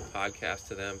promoting the podcast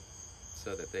to them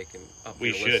so that they can up We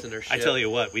your should. listership? I tell you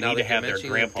what, we Now need that to you're have their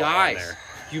mentioning grandpa guys, on there.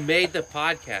 You made the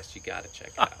podcast. You got to check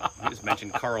it out. We just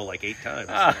mentioned Carl like 8 times.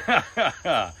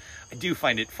 I do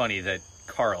find it funny that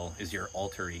Carl is your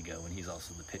alter ego and he's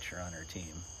also the pitcher on our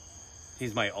team.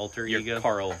 He's my alter Your ego.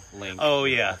 Carl Link. Oh,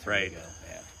 yeah, alter right. ego.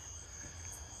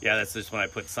 Yeah, that's just when I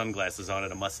put sunglasses on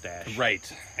and a mustache. Yeah.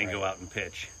 Right. And right. go out and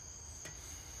pitch.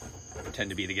 Pretend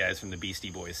to be the guys from the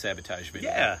Beastie Boys Sabotage video.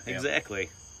 Yeah, Yep. exactly.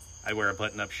 I wear a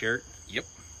button-up shirt. Yep.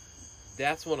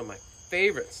 That's one of my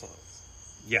favorite songs.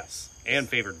 Yes, and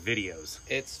favorite videos.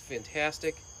 It's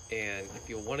fantastic, and if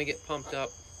you want to get pumped up,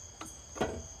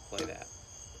 play that.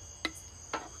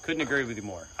 Couldn't agree with you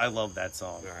more. I love that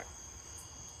song. All right.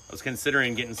 I was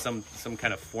considering getting some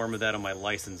kind of form of that on my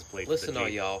license plate. Listen, all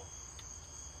y'all.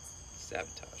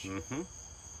 Sabotage. Mm-hmm.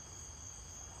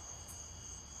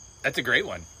 That's a great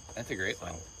one. That's a great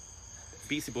one.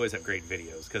 Beastie Boys have great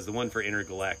videos because the one for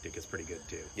Intergalactic is pretty good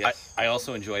too. Yes. I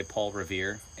also enjoy Paul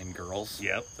Revere and Girls.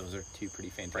 Yep. Those are 2 pretty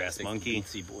fantastic Brass Monkey.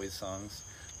 Beastie Boys songs.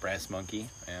 Brass Monkey.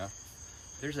 Yeah.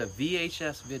 There's a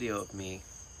VHS video of me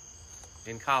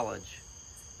in college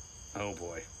Oh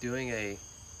boy, doing a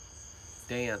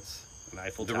dance an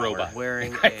Eiffel The Tower. robot.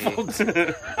 wearing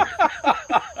a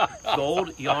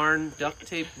gold yarn duct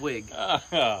tape wig,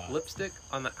 lipstick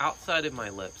on the outside of my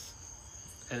lips,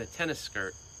 and a tennis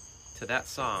skirt to that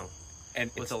song. And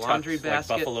With it's a laundry tucked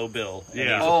basket. like Buffalo Bill.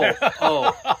 Yeah.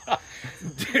 Oh,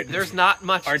 Dude, there's not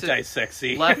much aren't I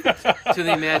sexy? left to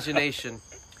the imagination.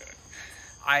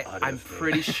 I'm Honestly.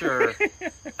 pretty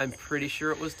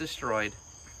sure it was destroyed,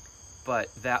 but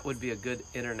that would be a good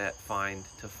internet find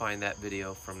to find that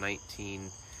video from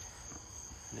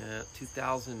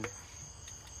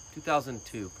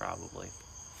 2002 probably.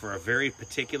 For a very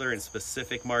particular and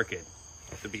specific market.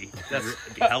 It'd be That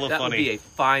hella would funny. be a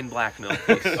fine blackmail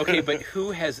case. Okay, but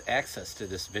who has access to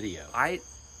this video? I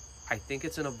think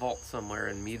it's in a vault somewhere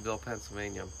in Meadville,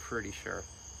 Pennsylvania. I'm pretty sure.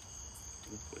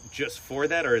 Just for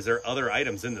that, or is there other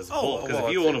items in this vault? Because well,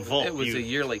 if you own a vault, it was you... a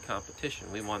yearly competition.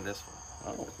 We won this one.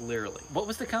 Oh. Clearly. What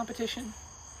was the competition?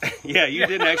 Yeah, you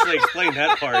didn't actually explain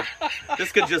that part.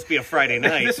 This could just be a Friday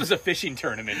night. This was a fishing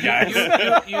tournament, guys.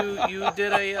 You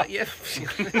did a yeah.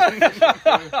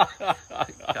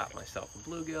 Got myself a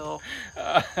bluegill,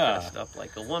 dressed up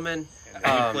like a woman. And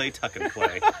then you play tuck and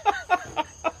play.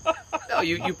 No,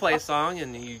 you play a song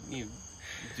and you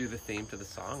do the theme to the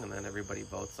song, and then everybody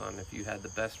votes on if you had the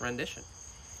best rendition.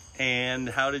 And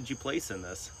how did you place in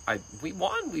this? We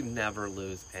won. We never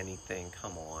lose anything.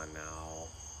 Come on now.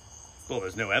 Well,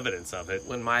 there's no evidence of it.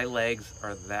 When my legs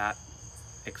are that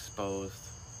exposed,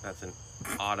 that's an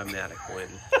automatic win.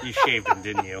 You shaved them,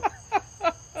 didn't you?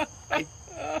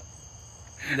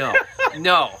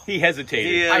 No. He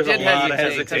hesitated. Yeah. I There's did a lot of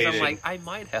hesitate because I'm hesitating. like, I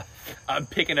might have. I'm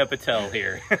picking up a tell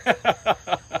here.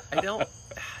 I don't. Did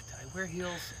I wear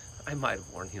heels? I might have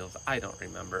worn heels. I don't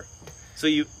remember. So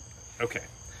you... Okay.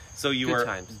 So you Good were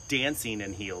times. dancing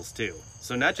in heels, too.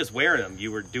 So not just wearing them,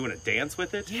 you were doing a dance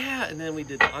with it? Yeah, and then we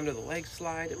did the under the leg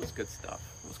slide. It was good stuff.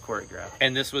 It was choreographed.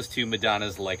 And this was to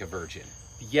Madonna's Like a Virgin.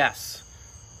 Yes.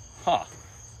 Huh.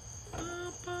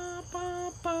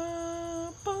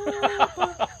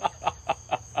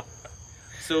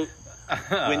 So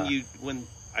when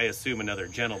I assume another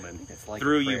gentleman It's like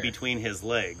threw a you prayer. between his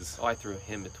legs. Oh, I threw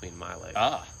him between my legs.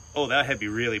 Ah. Oh, that had to be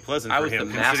really pleasant I for was the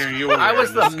him, considering you were I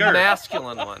was wearing the skirt.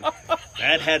 masculine one.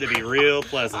 That had to be real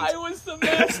pleasant. I was the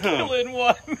masculine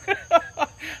one.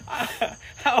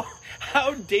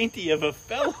 How dainty of a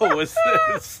fellow was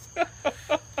this?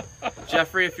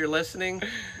 Jeffrey, if you're listening,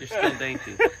 you're still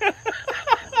dainty.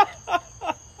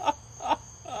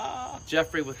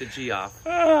 Jeffrey with the G off.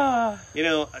 You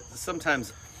know,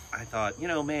 sometimes I thought,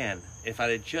 man, if I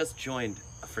had just joined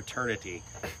a fraternity,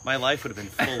 my life would have been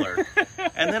fuller.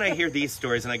 And then I hear these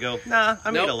stories and I go, nah,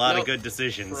 I made a lot of good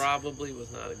decisions. Probably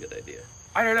was not a good idea.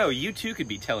 I don't know. You too could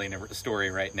be telling a story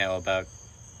right now about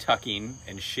tucking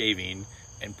and shaving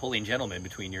and pulling gentlemen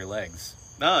between your legs.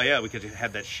 Oh, yeah, we could have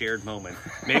had that shared moment.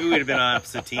 Maybe we'd have been on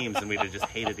opposite teams and we'd have just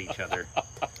hated each other.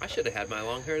 I should have had my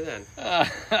long hair then. I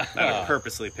would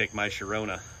purposely pick my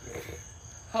Sharona.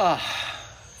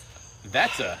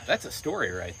 That's a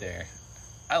story right there.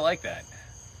 I like that.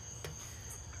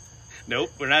 Nope,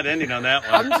 we're not ending on that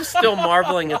I'm one. just still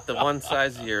marveling at the one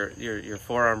size of your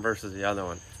forearm versus the other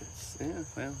one. Yeah,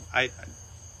 well, I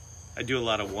do a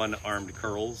lot of one-armed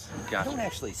curls. I don't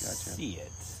actually see it.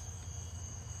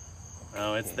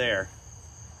 Oh, it's there.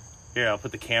 Here, I'll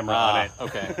put the camera on it.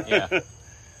 Okay, yeah.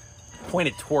 Point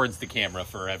it towards the camera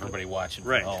for everybody watching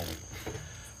from Right. home.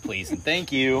 Please and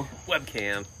thank you.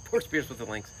 Webcam. Porch Beers with the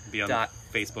Links. Be on Dot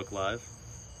Facebook Live.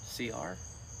 CR?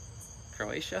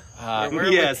 Croatia?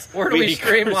 Yes. Where do we the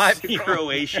stream live from?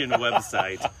 Croatian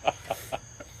website.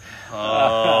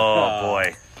 Oh,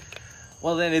 boy.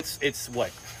 Well, then it's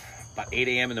what? About 8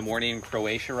 a.m. in the morning in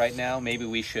Croatia right now. Maybe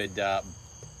we should,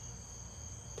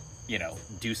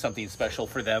 do something special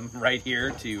for them right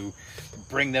here to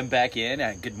bring them back in.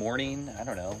 Good morning. I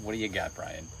don't know. What do you got,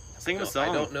 Brian? Sing a I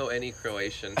song. don't know any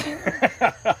Croatian.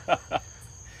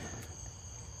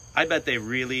 I bet they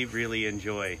really, really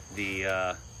enjoy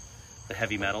the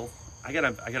heavy metal. I got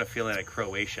a feeling that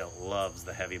Croatia loves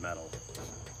the heavy metal.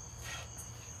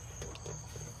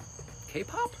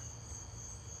 K-pop?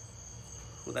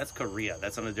 Well, that's Korea.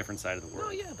 That's on a different side of the world.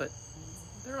 Oh, yeah, but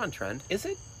they're on trend. Is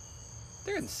it?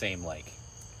 They're in the same,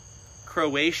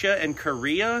 Croatia and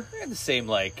Korea? they're in the same,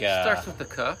 Starts with the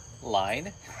K.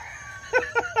 line.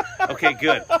 Okay,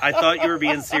 good. I thought you were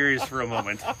being serious for a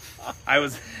moment. I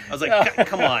was like,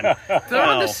 come on. They're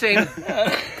on the same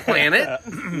planet.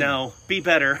 No, be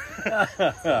better.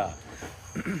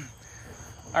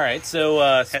 All right,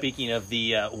 so speaking of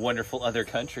the wonderful other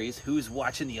countries, who's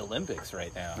watching the Olympics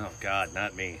right now? Oh, God,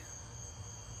 not me.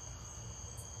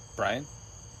 Brian?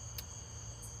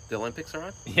 The Olympics are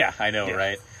on? Yeah, I know, Yeah.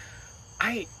 right?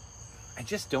 I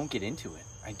just don't get into it.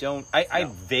 I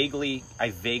vaguely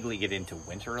get into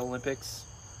Winter Olympics.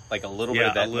 Like a little bit Yeah,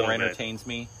 of that a little more bit. entertains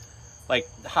me. Like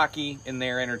hockey in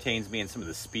there entertains me, and some of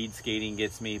the speed skating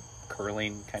gets me.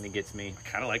 Curling kind of gets me, I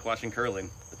kind of like watching curling.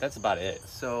 but that's about it.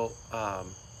 So,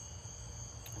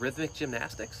 rhythmic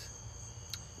gymnastics?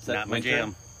 Is that Not my winter?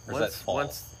 jam. Or is that fall?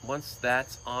 Once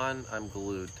that's on, I'm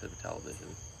glued to the television.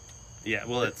 Yeah,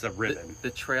 well, it's a ribbon. The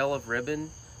trail of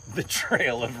ribbon. The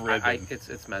trail of ribbon.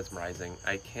 It's mesmerizing.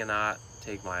 I cannot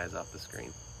take my eyes off the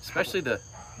screen, especially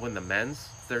when the men's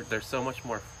they're so much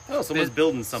more. Oh, someone's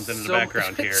building something in the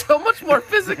background here. So much more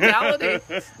physicality.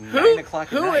 9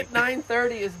 o'clock at Who night. at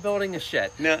 9:30 is building a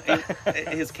shed? No,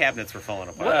 his cabinets were falling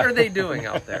apart. What are they doing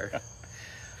out there?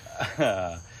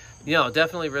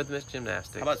 Definitely rhythmic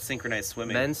gymnastics. How about synchronized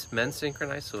swimming? men's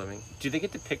synchronized swimming? Do they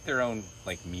get to pick their own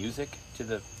music to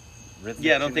the rhythmic?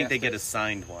 Yeah, I don't think they get gymnastics?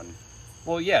 assigned one.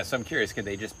 Well, yeah. So I'm curious. Can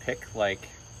they just pick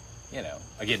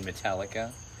again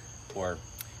Metallica or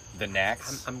the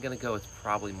Knax? I'm gonna go. It's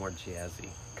probably more jazzy.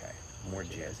 Okay, more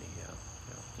jazzy.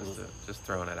 Just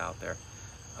throwing it out there.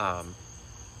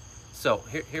 So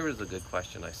here is a good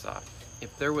question I saw.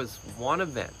 If there was one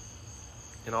event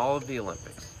in all of the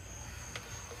Olympics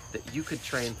that you could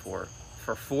train for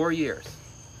 4 years,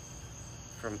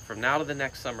 from now to the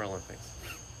next Summer Olympics,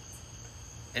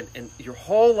 and your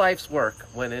whole life's work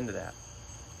went into that,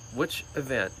 which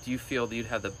event do you feel that you'd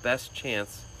have the best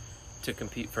chance to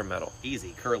compete for a medal?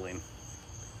 Easy, curling.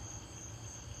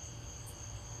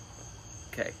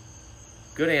 Okay,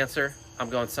 good answer. I'm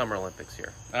going Summer Olympics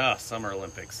here. Ah, Summer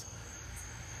Olympics.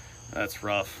 That's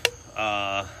rough.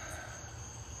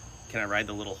 Can I ride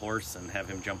the little horse and have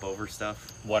him jump over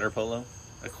stuff? Water polo.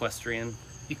 Equestrian?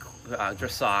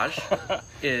 Dressage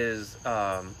is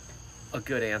a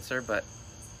good answer, but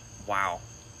wow.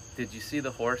 Did you see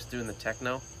the horse doing the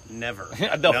techno? Never.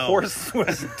 The No. horse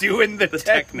was doing the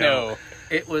techno.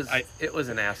 It was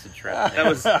an acid trip. That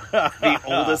was the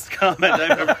oldest comment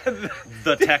I've ever.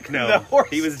 The techno. The horse.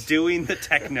 He was doing the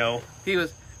techno. He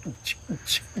was.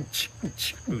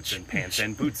 Boots and pants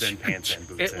and boots and pants and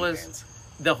boots It and was pants.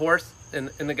 the horse, and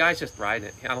the guy's just riding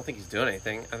it. I don't think he's doing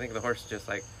anything. I think the horse is just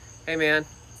like, hey man,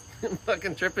 I'm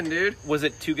fucking tripping, dude. Was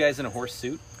it two guys in a horse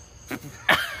suit?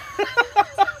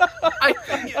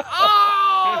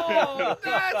 Oh,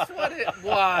 that's what it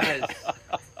was.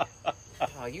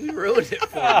 Oh, you ruined it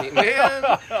for me, man.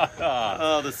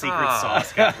 Oh, the secret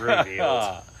sauce got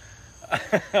revealed.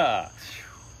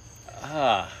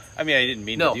 I mean, I didn't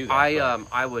mean No, to do that.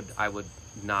 I would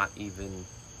not even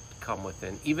come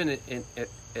within, even at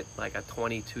like a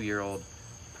 22-year-old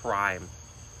prime,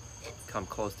 come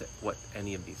close to what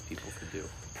any of these people could do.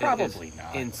 Probably It is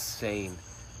not. Insane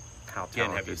how talented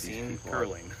Again, have you these seen people are.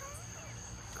 curling?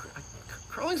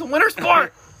 Curling's a winter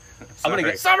sport. I'm gonna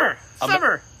Sorry. get Summer.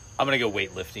 I'm gonna go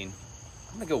weightlifting.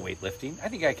 I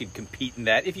think I could compete in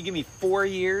that if you give me 4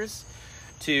 years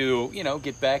to,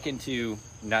 get back into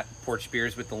not porch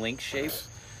beers with the link shape.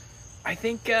 I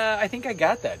think I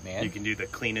got that, man. You can do the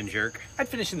clean and jerk. I'd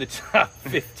finish in the top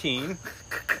 15.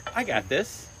 I got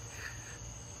this.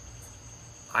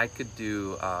 I could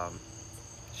do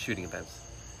shooting events.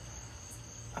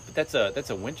 But that's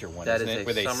a winter one, That isn't is it? a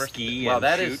Where they summer ski Well, and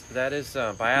that shoot. is Because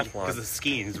the biathlon.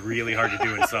 skiing is really hard to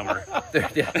do in summer.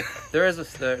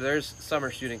 There's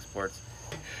summer shooting sports.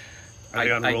 Are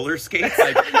they on roller skates?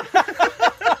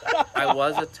 I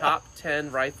was a top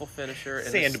 10 rifle finisher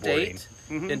in the Sandboarding. state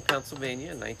Mhm. in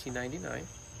Pennsylvania in 1999.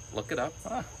 Look it up.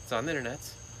 Huh. It's on the internet.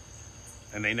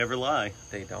 And they never lie.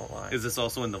 They don't lie. Is this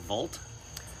also in the vault?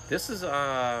 This is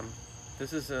a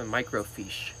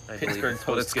microfiche. I believe Pittsburgh is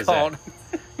what it's Post-Gazette. called.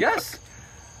 Yes.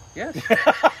 Yes.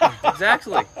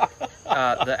 Exactly.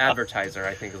 The advertiser,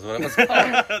 I think, is what it was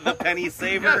called. The penny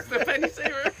saver. Yes, the penny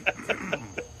saver.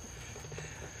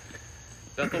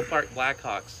 Bethel Park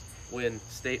Blackhawks win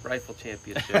state rifle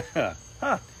championship.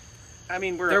 I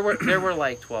mean, There were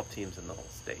like 12 teams in the whole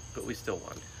state, but we still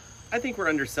won. I think we're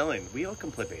underselling. We all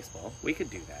can play baseball. We could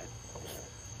do that.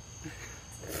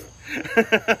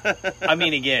 I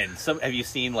mean, again, have you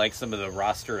seen like some of the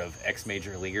roster of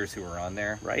ex-major leaguers who are on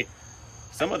there? Right.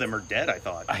 Some of them are dead, I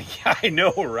thought. I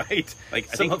know, right? Like,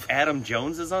 I Some think of Adam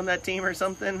Jones is on that team or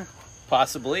something.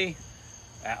 possibly.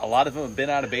 A lot of them have been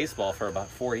out of baseball for about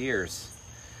 4 years.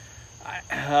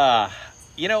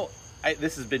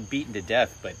 This has been beaten to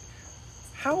death, but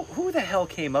who the hell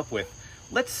came up with,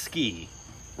 let's ski,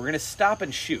 we're going to stop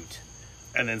and shoot,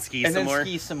 And then ski and some then more.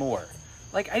 ski some more.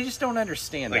 Like, I just don't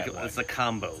understand Like, that one. it's a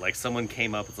combo. Like, someone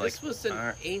came up with, like... This was an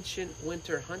 "Alright." ancient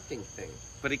winter hunting thing.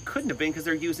 But it couldn't have been because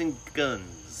they're using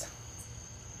guns.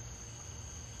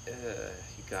 You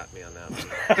got me on that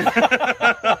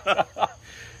one.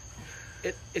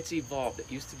 It's evolved.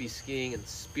 It used to be skiing and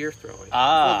spear throwing.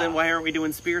 Ah, Well, then why aren't we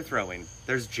doing spear throwing?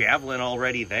 There's javelin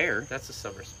already there. That's a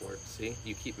summer sport. See,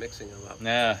 you keep mixing them up.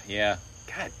 Nah, yeah.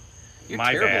 God, you're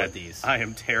My terrible bad. at these. I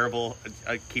am terrible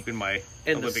at keeping my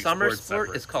And the Olympic summer sports sport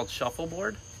separate. is called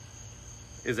shuffleboard.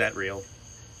 Is that real?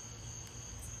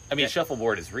 I mean,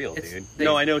 shuffleboard is real, It's- dude. They-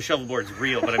 No, I know shovelboard's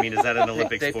real, but I mean, is that an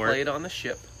Olympic they sport? played on the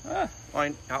ship Ah,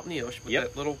 Fine. out in the ocean with Yep.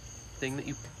 that little thing that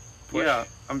you push. Yeah,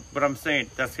 but I'm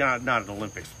saying that's not an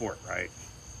Olympic sport, right?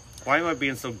 Why am I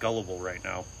being so gullible right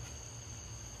now?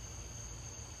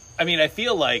 I mean, I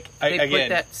feel like They put again.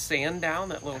 that sand down,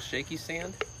 that little shaky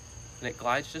sand, and it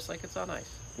glides just like it's on ice.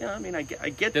 Yeah, I mean, I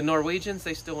get The Norwegians,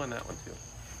 they still win that one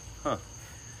too.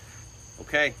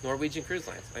 okay. Norwegian Cruise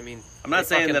Lines. I mean, I'm not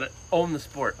they saying fucking that own the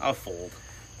sport. I'll fold.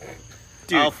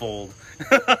 Dude. I'll fold.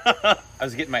 I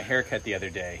was getting my hair cut the other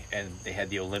day, and they had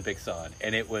the Olympics on,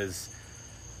 and it was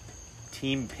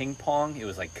team ping pong. It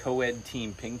was like co-ed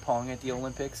team ping pong at the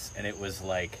Olympics, and it was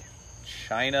like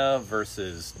China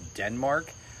versus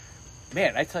Denmark.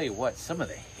 Man, I tell you what, some of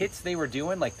the hits they were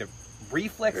doing, like the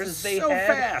reflexes They're they so had.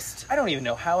 fast. I don't even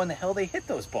know how in the hell they hit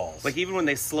those balls. Like, even when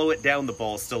they slow it down, the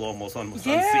ball's still almost yeah,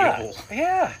 unseeable.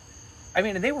 yeah. I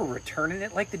mean, and they were returning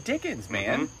it like the Dickens,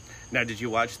 man. Mhm. Now, did you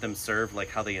watch them serve, like,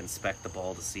 how they inspect the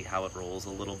ball to see how it rolls a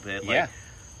little bit? Like, Yeah.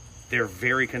 They're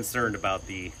very concerned about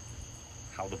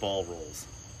how the ball rolls.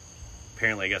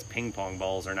 Apparently, I guess ping pong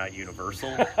balls are not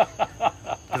universal.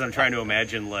 Because I'm trying to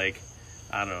imagine, like,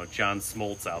 I don't know, John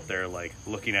Smoltz out there, like,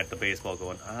 looking at the baseball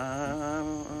going, I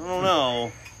don't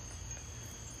know.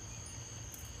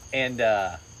 And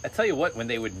I tell you what, when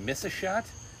they would miss a shot,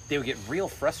 they would get real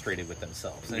frustrated with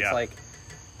themselves. And Yeah. it's like,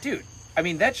 dude, I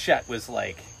mean, that shot was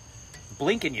like,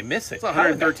 blink and you miss it. It's How in the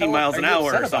 113 hell miles are an you hour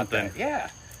upset or about something. that? Yeah.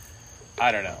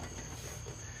 I don't know.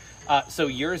 So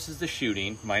yours is the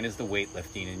shooting, mine is the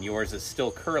weightlifting, and yours is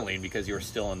still curling because you're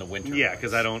still in the winter. Yeah, months.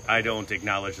 because I don't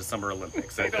acknowledge the Summer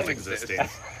Olympics as existing.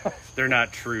 They're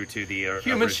not true to the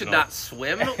Humans should original. not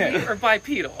swim. We are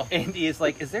bipedal. Andy is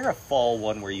like, is there a fall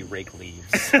one where you rake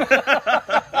leaves?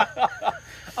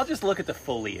 I'll just look at the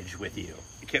foliage with you.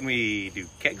 Can we do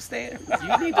keg stands?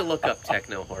 You need to look up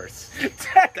Techno Horse.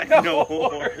 Techno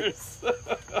horse.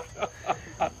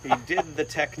 He did the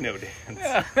techno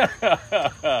dance.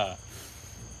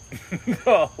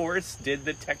 The horse did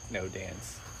the techno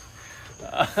dance.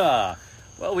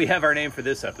 Well, we have our name for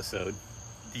this episode.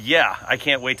 Yeah, I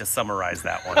can't wait to summarize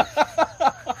that one.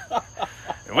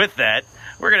 And with that,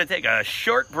 we're going to take a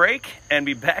short break and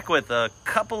be back with a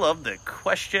couple of the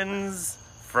questions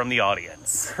from the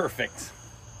audience. Perfect.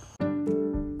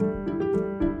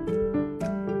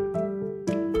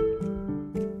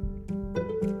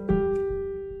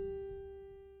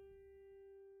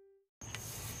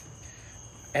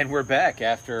 And we're back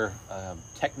after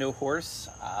Techno Horse.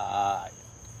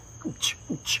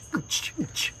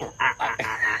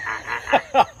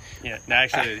 Yeah, no,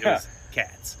 actually, it was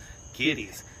cats,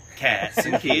 kitties, cats,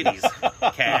 and kitties.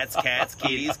 Cats, cats,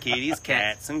 kitties, kitties,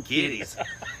 cats, and kitties.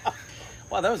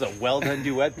 Wow, that was a well done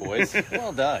duet, boys.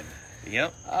 Well done.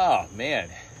 Yep. Oh, man.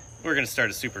 We're going to start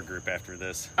a super group after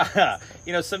this.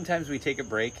 You know, sometimes we take a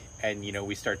break and, you know,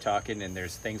 we start talking and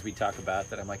there's things we talk about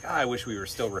that I'm like, I wish we were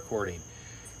still recording.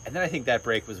 And then I think that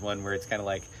break was one where it's kind of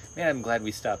like, man, I'm glad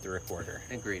we stopped the recorder.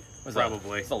 Agreed. It was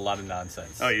Probably. It was a lot of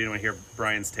nonsense. Oh, you didn't want to hear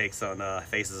Brian's takes on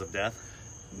Faces of Death?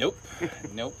 Nope.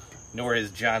 Nope. Nor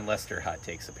his John Lester hot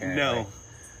takes, apparently. No.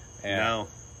 Yeah. No.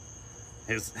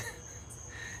 He's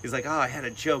like, oh, I had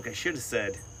a joke. I should have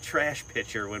said trash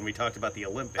pitcher when we talked about the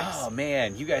Olympics. Oh,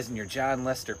 man. You guys and your John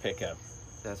Lester pickup.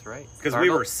 That's right. Because we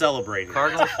were celebrating.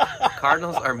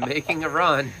 Cardinals are making a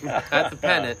run at the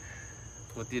pennant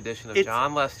with the addition of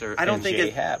John Lester. I don't and think Jay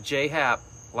it. Happ. J Happ,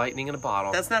 lightning in a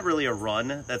bottle. That's not really a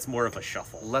run. That's more of a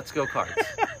shuffle. Let's go Cards.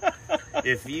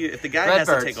 If the guy Red has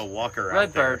Birds. to take a walker out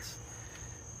Red there. Birds.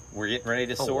 We're getting ready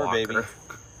to A soar, walker. baby.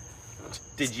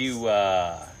 Did you,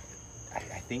 I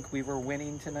think we were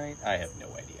winning tonight? I have no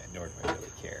idea, nor do I really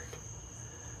care.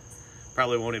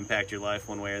 Probably won't impact your life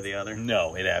one way or the other.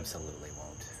 No, it absolutely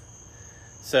won't.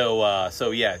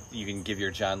 So yeah, you can give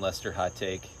your John Lester hot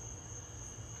take.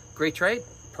 Great trade.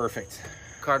 Perfect.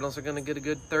 Cardinals are going to get a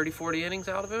good 30-40 innings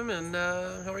out of him, and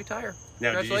he'll retire.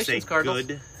 Now, did you say Congratulations, Cardinals.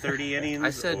 good 30 innings? I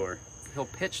said Or... he'll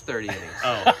pitch 30 innings.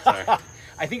 Oh, sorry.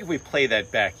 I think if we play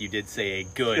that back, you did say a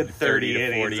good 30 to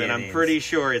 40 innings, and I'm innings. pretty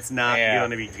sure it's not Yeah.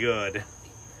 going to be good.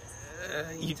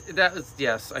 That was,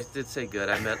 yes, I did say good.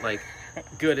 I meant like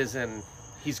good as in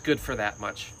he's good for that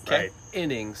much. Okay. Right.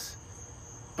 Innings.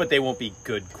 But they won't be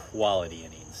good quality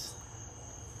innings.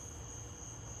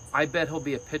 I bet he'll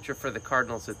be a pitcher for the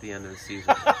Cardinals at the end of the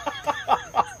season.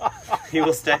 He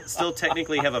will still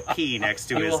technically have a P next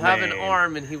to He his will name. have an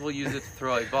arm, and he will use it to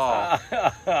throw a ball.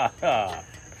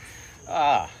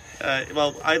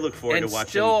 Well, I look forward And to watching.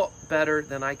 still better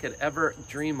than I could ever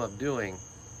dream of doing.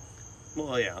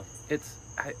 Well, yeah. It's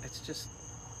just.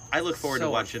 I look forward to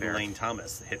So watching unfair. Lane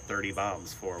Thomas hit 30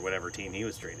 bombs for whatever team he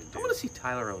was traded to. I want to see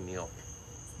Tyler O'Neill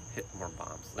hit more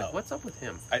bombs. Like, Oh. what's up with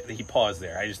him? He paused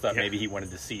there. I just thought Yeah. maybe he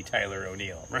wanted to see Tyler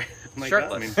O'Neill. Right. I'm like,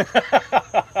 Shirtless.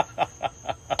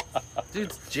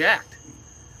 Dude's jacked.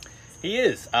 He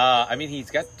is. I mean,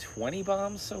 he's got 20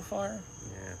 bombs so far.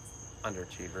 Yeah,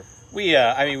 underachiever. We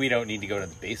don't need to go to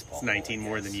the baseball. it's 19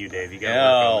 more than you, Dave. You got to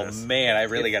Oh work on this. man, I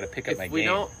really got to pick up my If we game.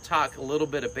 don't talk a little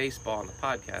bit of baseball on the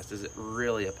podcast, is it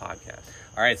really a podcast?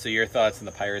 All right, so your thoughts on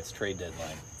the Pirates trade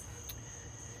deadline?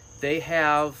 They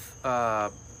have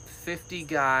 50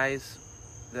 guys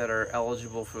that are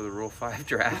eligible for the Rule 5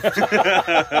 draft.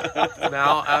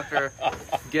 Now, after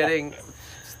getting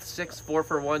 6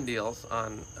 4-for-1 deals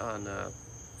on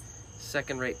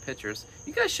second-rate pitchers,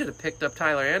 you guys should have picked up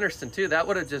Tyler Anderson too. That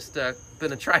would have just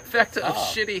been a trifecta of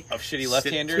shitty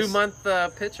left-handers.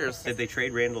 2-month pitchers. Did they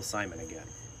trade Randall Simon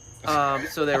again?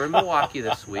 So they were in Milwaukee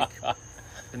this week,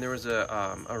 and there was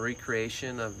a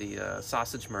recreation of the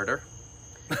sausage murder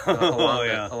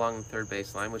along the third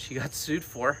baseline, which he got sued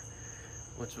for,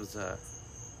 which was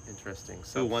interesting.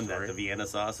 Who won that? story. The Vienna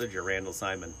sausage or Randall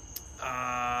Simon?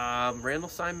 Randall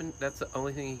Simon. That's the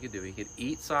only thing he could do. He could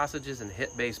eat sausages and hit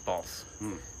baseballs.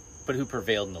 But who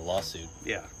prevailed in the lawsuit?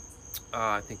 Yeah.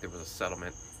 I think there was a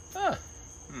settlement.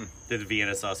 Did the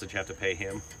Vienna sausage have to pay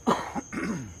him?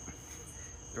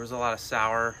 There was a lot of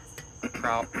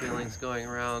sauerkraut feelings going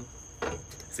around.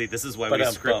 See, this is why But we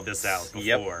I'm script pumped. this out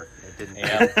Yep. before. I didn't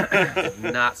Yeah.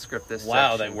 did not script this.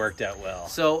 Wow, section. that worked out well.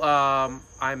 So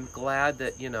I'm glad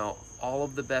that all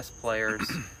of the best players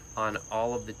on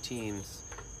all of the teams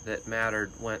that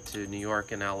mattered went to New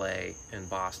York and LA and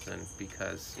Boston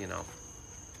because, you know,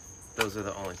 those are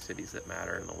the only cities that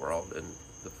matter in the world in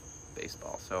the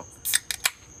baseball. So,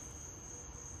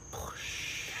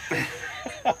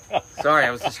 sorry,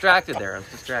 I was distracted there.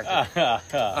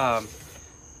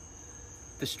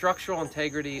 The structural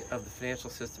integrity of the financial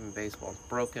system in baseball is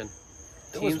broken.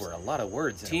 Those were a lot of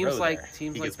words in a row Teams like He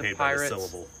the gets paid by the Pirates,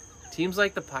 syllable. teams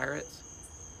like the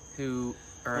Pirates, who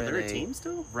are Oh, in they're a team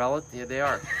still? Yeah, they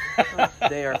are.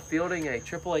 They are fielding a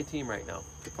AAA team right now.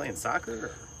 They're playing soccer?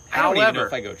 Or? I don't even know However,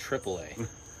 if I go AAA.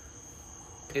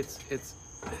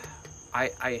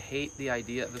 I hate the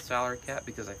idea of the salary cap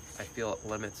because I feel it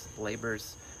limits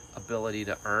labor's ability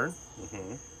to earn.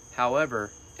 Mm-hmm.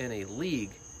 However, in a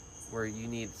league where you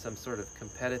need some sort of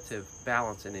competitive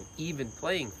balance and an even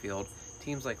playing field,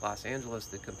 teams like Los Angeles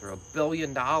that can throw $1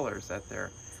 billion at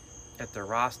their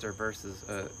roster versus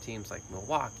teams like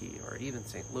Milwaukee or even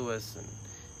St. Louis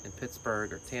and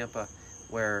Pittsburgh or Tampa,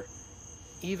 where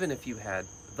even if you had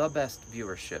the best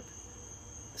viewership,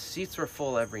 seats were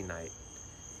full every night,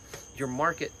 your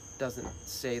market doesn't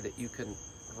say that you can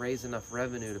raise enough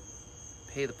revenue to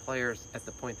pay the players at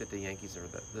the point that the Yankees or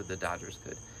the Dodgers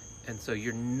could. And so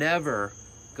you're never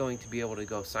going to be able to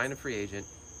go sign a free agent,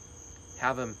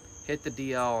 have him hit the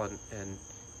DL and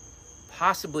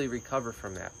possibly recover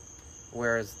from that.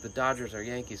 Whereas the Dodgers or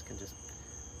Yankees can just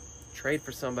trade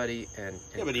for somebody and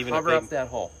but even cover up that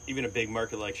hole. Even a big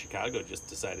market like Chicago just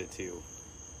decided to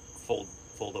fold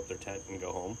up their tent and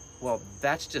go home. Well,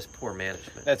 that's just poor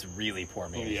management. That's really poor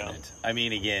management. I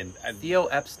mean, again, Theo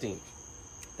Epstein,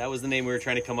 That was the name we were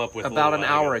trying to come up with about an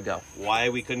hour ago. Why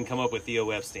we couldn't come up with Theo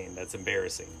Epstein? That's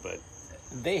embarrassing, but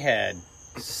they had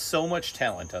so much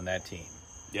talent on that team.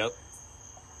 yep.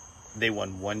 They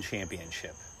won one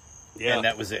championship, Yeah. and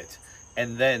that was it.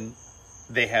 And then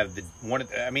they have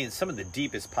some of the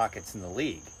deepest pockets in the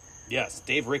league, Yes,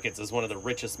 Dave Ricketts is one of the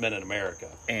richest men in America.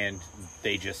 and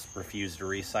they just refuse to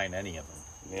re-sign any of them.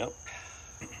 Yep.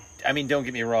 I mean, don't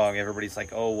get me wrong. Everybody's like,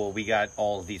 "Oh, well, we got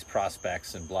all of these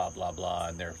prospects and blah blah blah,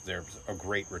 and they're a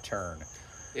great return."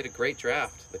 They had a great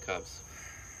draft, the Cubs.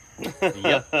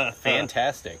 Yep,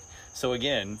 fantastic. So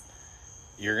again,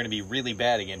 you're going to be really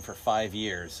bad again for 5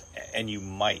 years, and you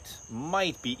might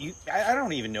be. I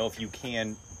don't even know if you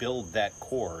can build that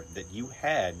core that you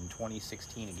had in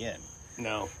 2016 again.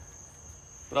 No.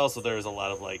 But also there's a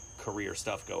lot of like career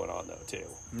stuff going on though too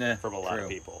Nah, from a lot true. of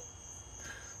people.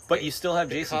 But you still have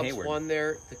The Jason Cubs Hayward.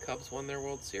 the Cubs won their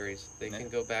World Series. They Yeah. can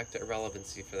go back to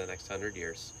irrelevancy for the next 100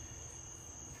 years.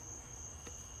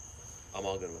 I'm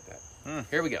all good with that.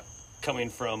 Here we go. Coming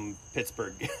from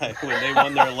Pittsburgh when they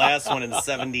won their last one in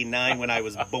 '79 when I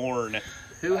was born.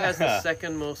 Who has the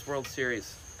second most World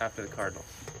Series after the Cardinals?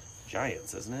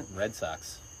 Giants, isn't it? Red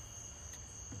Sox.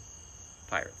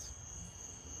 Pirates.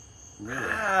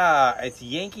 Really? It's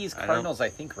Yankees, I don't- Cardinals. I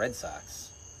think Red Sox.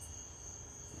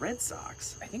 Red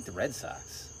Sox. I think the Red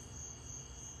Sox.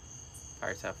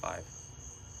 Pirates have 5.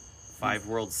 5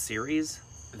 World Series?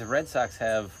 The Red Sox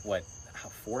have, what,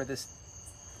 4 this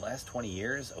last 20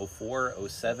 years? 04,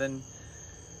 07,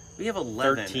 We have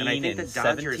 11, 13, and I think the and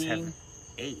Dodgers 17? have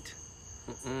 8.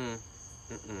 Mm-mm.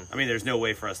 I mean, there's no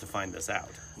way for us to find this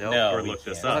out. No, or we look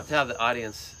this can't. We'll up. have to have the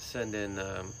audience send in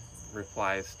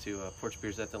replies to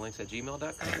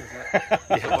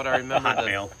porchbeersatthelinks@gmail.com. Is that what I remember?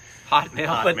 Hotmail.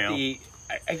 Hotmail. But Hotmail.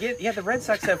 I get, the Red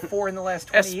Sox have 4 in the last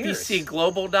 20 years.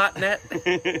 SBCglobal.net.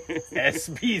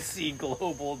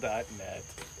 SBCglobal.net.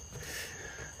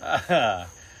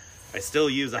 I still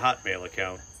use a Hotmail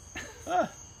account.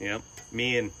 Yep.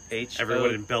 Me and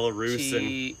everyone in Belarus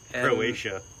and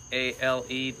Croatia.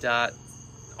 ALE.RU.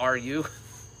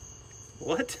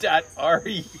 What?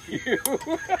 .ru.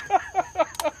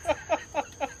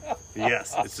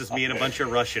 Yes, it's just me and a bunch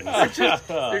of Russians.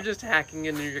 They're just hacking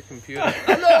into your computer.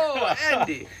 Hello,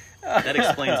 Andy. That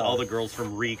explains all the girls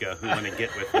from Riga who want to get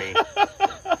with me.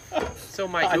 So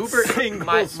my Hot Uber,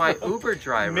 singles my from Uber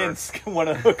driver Minsk want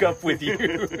to hook up with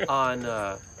you.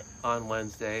 on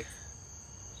Wednesday,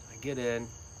 I get in,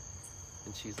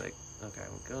 and she's like, "Okay,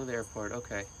 I'm going to the airport."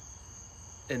 Okay,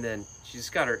 and then she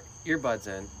just got her earbuds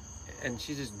in, and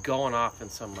she's just going off in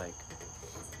some like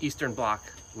Eastern Bloc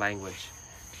language,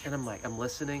 and I'm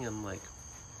listening, I'm like,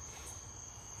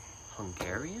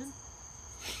 Hungarian,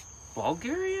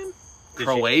 Bulgarian, Did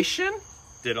Croatian.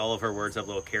 Did all of her words have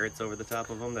little carrots over the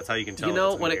top of them? That's how you can tell. You know,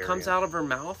 if it's when it Hungarian. comes out of her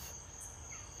mouth,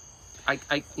 I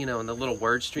and the little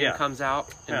word stream Yeah. comes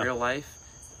out in Yeah. real life,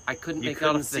 I couldn't You make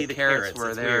couldn't out if see the the carrots carrots. were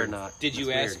It's there or weird. not. Did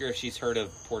you It's ask weird. her if she's heard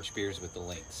of Porch Beers with the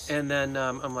Links? And then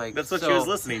I'm like, That's what so, she was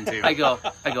listening to. I go,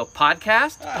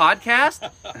 podcast.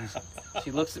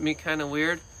 She looks at me kind of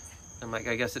weird. I'm like,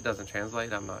 I guess it doesn't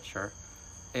translate. I'm not sure.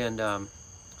 And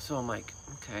so I'm like,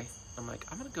 okay. I'm like,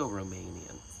 I'm going to go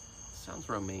Romanian. Sounds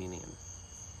Romanian.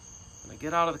 When I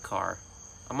get out of the car,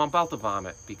 I'm about to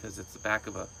vomit because it's the back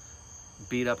of a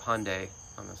beat-up Hyundai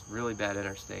on this really bad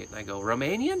interstate. And I go,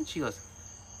 Romanian? She goes,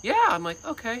 yeah. I'm like,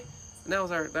 okay. And that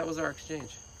was our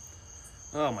exchange.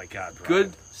 Oh my God, Brian.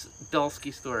 Good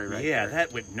Dulski story, right? Yeah, there.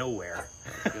 that went nowhere.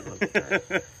 Good little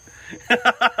time.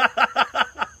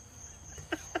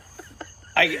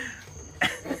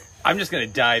 I'm just gonna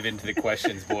dive into the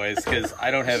questions, boys, because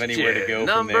I don't have anywhere to go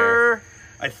from there. Number.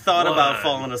 I thought about One.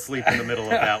 falling asleep in the middle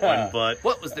of that one, but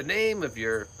What was the name of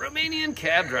your Romanian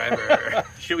cab driver?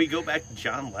 should we go back to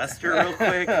John Lester real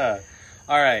quick?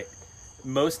 All right.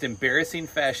 Most embarrassing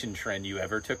fashion trend you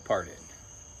ever took part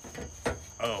in?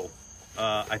 Oh,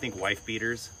 I think wife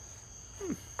beaters.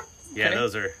 Yeah, Okay.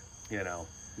 those are,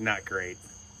 not great.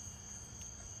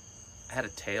 I had a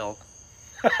tail.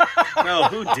 No,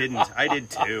 who didn't? I did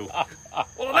too.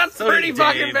 Well, that's So pretty did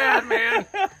fucking Dave. bad, man.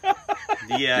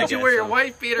 Yeah. I Did you guess wear your so.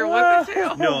 wife beater with the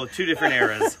tail? No, 2 different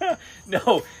eras.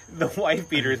 No, the wife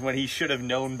beater is when he should have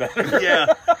known better.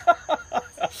 Yeah.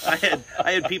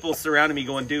 I had people surrounding me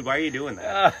going, dude, why are you doing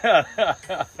that?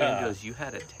 And he goes, you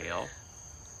had a tail?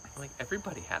 I'm like,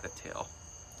 everybody had a tail.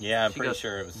 Yeah, I'm She pretty goes,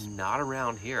 sure it was. Not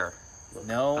around here.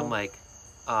 No. I'm like,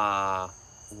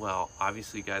 well,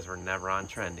 obviously you guys were never on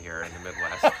trend here in the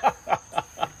Midwest.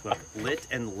 Look, Lit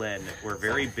and Len were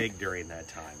very big during that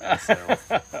time.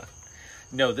 So,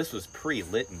 No, this was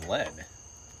pre-Lit and Len.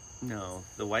 no,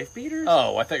 the wife beaters?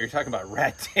 Oh, I thought you were talking about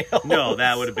rat tails. No,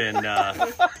 that would have been, that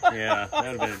would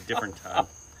have been a different time.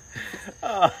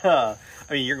 I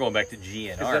mean, you're going back to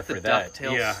GNR Is that for the that.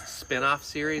 DuckTales Yeah. spin-off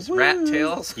series, Rat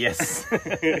Tails? Yes.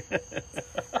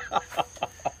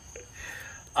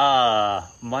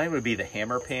 Mine would be the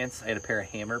hammer pants. I had a pair of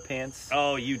hammer pants.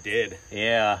 Oh, you did.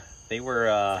 Yeah, they were,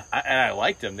 I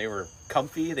liked them. They were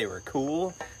comfy. They were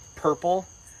cool. Purple.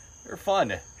 They were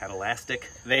fun. Had elastic.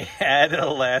 They had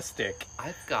elastic.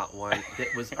 I've got one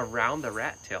that was around the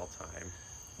Rat Tail time.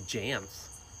 Jams.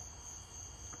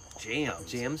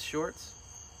 Jams. Jams shorts?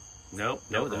 Nope,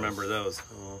 Know don't those. remember those.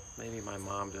 Oh, maybe my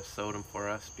mom just sewed them for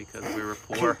us because we were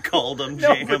poor. Called them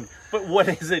No, jams. but what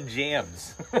is a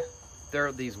jams?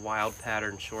 They're these wild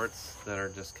pattern shorts that are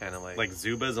just kind of Like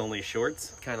Zubas, only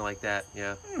shorts? kind of like that,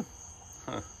 yeah.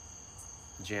 Huh.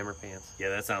 Jammer pants. Yeah,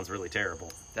 that sounds really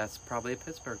terrible. That's probably a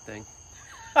Pittsburgh thing.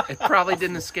 It probably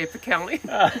didn't escape the county.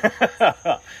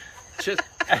 Just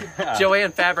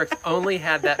Joanne Fabrics only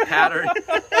had that pattern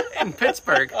in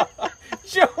Pittsburgh.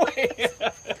 Joey.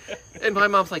 And my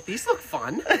mom's like, these look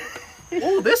fun.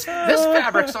 Oh, this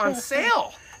fabric's on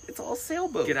sale. It's all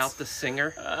sailboats. Get out the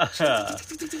Singer.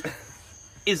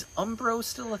 Is Umbro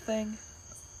still a thing?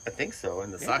 I think so, in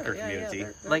the soccer community.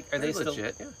 Like, are they they're still-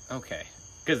 legit? Yeah. Okay.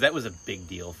 Because that was a big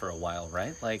deal for a while,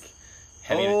 right? Like,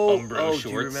 having Umbro shorts. Do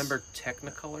you remember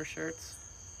Technicolor shirts?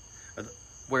 Are the-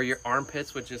 Where your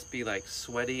armpits would just be like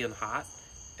sweaty and hot,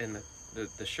 and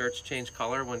the shirts change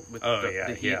color with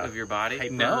the heat of your body.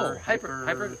 Hyper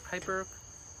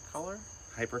color.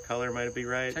 Hypercolor might be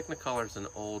right. Technicolor's an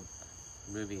old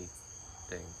movie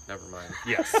thing. Never mind.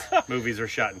 Yes, movies are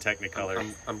shot in Technicolor.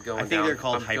 I'm going. I think down, they're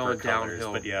called I'm going hypercolors,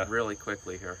 downhill but yeah. really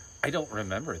quickly here. I don't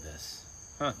remember this.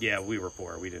 Yeah, we were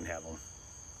poor. We didn't have them.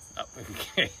 Oh,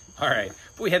 okay. All right.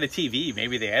 But we had the TV.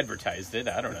 Maybe they advertised it.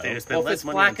 I don't know. They just spent Well, if less it's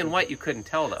money black on and white, you couldn't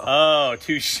tell though. Oh,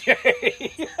 touche.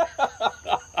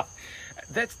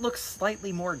 That looks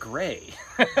slightly more gray.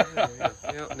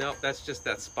 No, that's just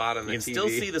that spot on the You can TV. still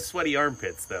see the sweaty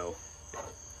armpits, though.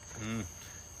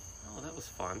 Oh, that was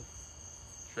fun.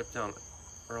 Trip down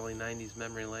early '90s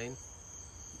memory lane.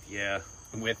 Yeah,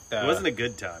 With it wasn't a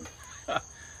good time.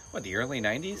 what, the early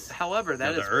 90s? However,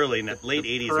 that No, is the late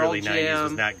the 80s, Pearl early 90s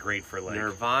was Jam, not great for like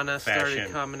Nirvana started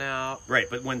fashion. coming out. Right,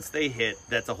 but once they hit,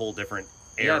 that's a whole different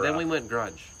era. Yeah, then we went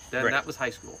grunge. Then Right. that was high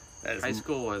school. That is- High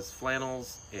school was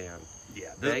flannels and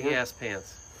Yeah, baggy ass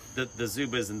pants. the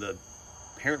Zubas and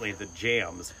apparently the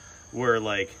Jams were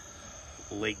like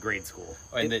late grade school.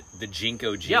 And the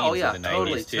Jinko jeans Yeah, oh yeah, in the 90s,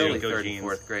 totally, too. totally. Jinko Third jeans. and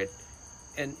fourth grade.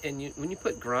 And when you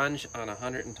put grunge on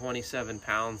 127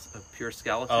 pounds of pure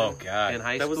skeleton Oh, God. in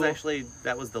high That school,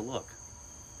 was the look.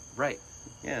 right?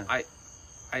 Yeah.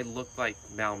 I looked like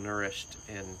malnourished,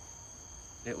 and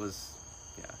it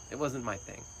wasn't my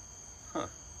thing. Huh.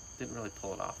 Didn't really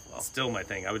pull it off well. Still my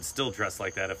thing. I would still dress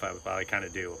like that if I kind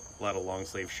of do. A lot of long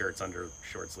sleeve shirts under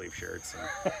short sleeve shirts.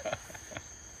 And,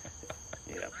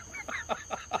 yeah.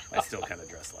 I still kind of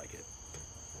dress like it.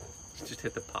 Just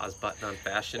hit the pause button on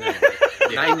fashion in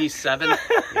like 97. Yeah,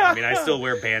 I mean, I still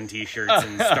wear band T-shirts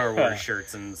and Star Wars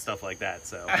shirts and stuff like that.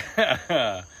 So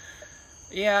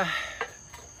Yeah,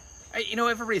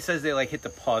 Everybody says they like hit the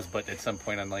pause button at some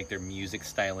point on like their music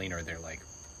styling or their like,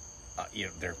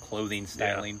 their clothing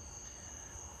styling.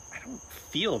 I don't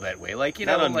feel that way. Like,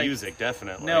 Not on like, music,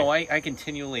 definitely. No, I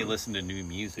continually listen to new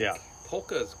music. Yeah.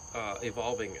 Polka's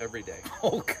evolving every day.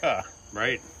 Polka.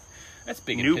 Right. That's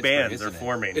big in New Pittsburgh, bands isn't are it?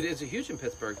 forming. It is a huge in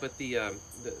Pittsburgh, but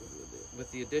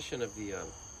with the addition of the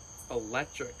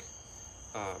electric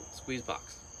squeeze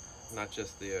box, not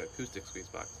just the acoustic squeeze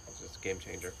box, it's just a game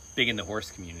changer. Big in the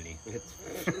horse community. It's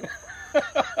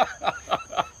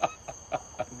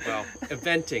well,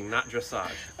 eventing, not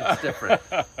dressage. It's different.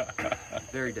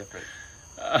 Very different.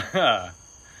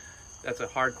 That's a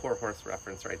hardcore horse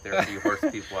reference right there for you horse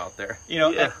people out there.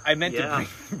 Yeah. I meant Yeah.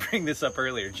 to bring this up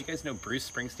earlier. Did you guys know Bruce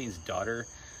Springsteen's daughter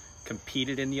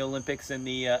competed in the Olympics in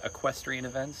the equestrian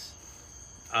events?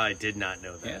 I did not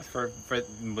know that. Yeah, for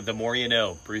the more you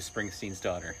know, Bruce Springsteen's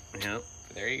daughter. Yeah.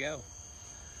 There you go.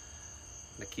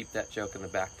 I'm gonna keep that joke in the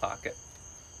back pocket.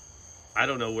 I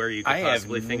don't know where you could I have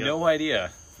possibly think no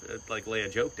idea. of, like, lay a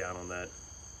joke down on that.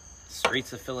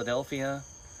 Streets of Philadelphia.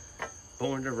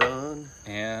 Born to run,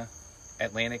 Yeah.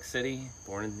 Atlantic City.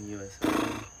 born in the USA.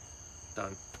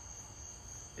 Done.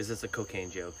 Is this a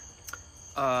cocaine joke?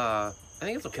 I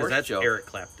think it's a Because horse that's joke. Eric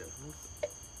Clapton.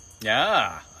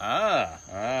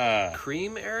 Ah.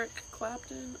 Cream Eric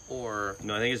Clapton or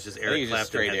No, I think it's just think Eric it's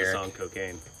just Clapton straight had Eric. the song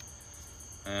Cocaine.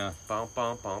 Yeah. bump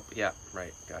bump bump? Yeah,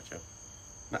 right. Gotcha.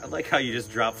 I like how you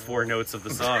just dropped 4 notes of the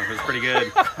song. It was pretty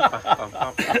good. Bump, bump,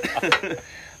 bump.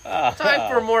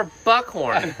 Time for more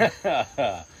Buckhorn.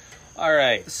 All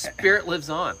right. The spirit lives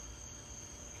on.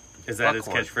 Is that his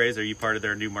Buckhorn. catchphase? Are you part of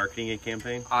their new marketing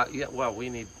campaign? Yeah. Well, we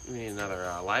need another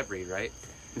live read, right?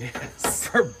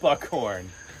 For Buckhorn.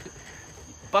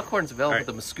 Buckhorn's available All at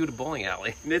the Muscuda Bowling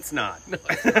Alley. It's not.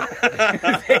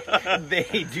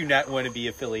 They do not want to be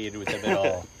affiliated with them at all.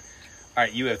 All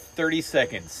right, you have 30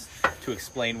 seconds to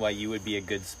explain why you would be a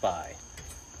good spy.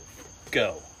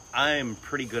 Go. I'm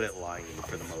pretty good at lying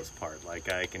for the most part. Like,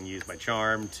 I can use my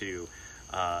charm to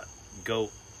go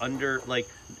under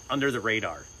the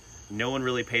radar. No one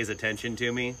really pays attention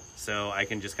to me, so I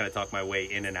can just kind of talk my way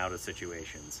in and out of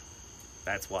situations.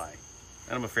 That's why.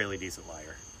 And I'm a fairly decent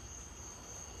liar.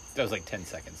 That was like 10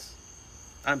 seconds.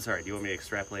 I'm sorry, do you want me to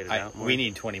extrapolate it out more? We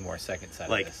need 20 more seconds out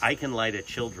Like, of this. I can lie to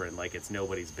children like it's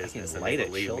nobody's business. and lie they to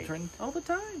believe me. children? All the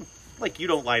time. Like, you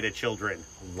don't lie to children.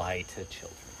 Lie to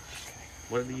children. Okay.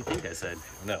 What do you think I said?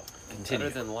 No. Continue.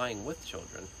 Better than lying with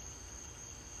children.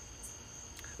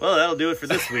 Well, that'll do it for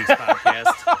this week's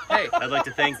podcast. Hey, I'd like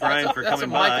to thank Brian for coming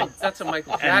by That's a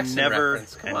Michael and Jackson never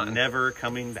reference. Come on. never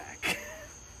coming back.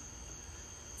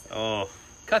 Oh,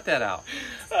 Cut that out.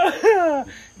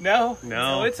 No,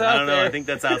 no. it's I out don't know. there. I think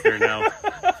that's out there now.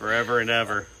 Forever and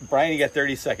ever. Brian, you got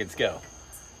 30 seconds. Go.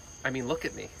 I mean, look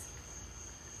at me.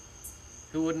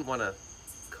 Who wouldn't want to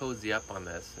cozy up on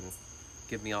this and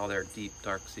give me all their deep,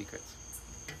 dark secrets?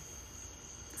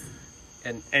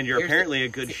 And And you're here's apparently a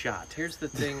good shot. Here's the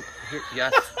thing.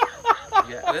 Yes.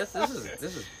 Yeah. This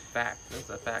is fact. This is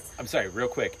a fact. I'm sorry, real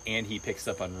quick. And he picks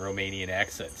up on Romanian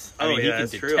accents. Oh, he yeah, can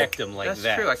that's true. detect them like That's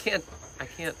that. true. I can't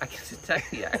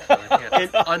detect the accent. I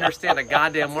can't understand a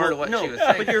goddamn word of what no, she was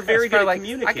saying. but you're very It's good at probably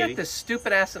communicating. I got this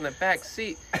stupid ass in the back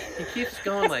seat. He keeps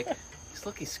going like,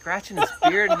 he's scratching his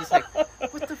beard, and he's like,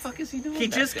 what the fuck is he doing? He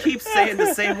back just there? keeps saying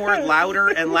the same word louder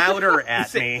and louder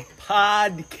at me.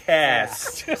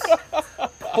 Podcast.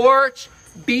 porch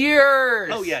beers.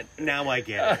 Oh, yeah. Now I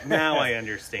get it. Now I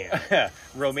understand.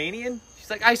 Romanian? She's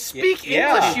like, I speak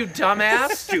Yeah. English, you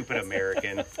dumbass. Stupid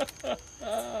American.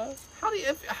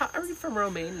 How are you from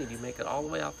Romania? Do you make it all the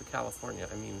way out to California?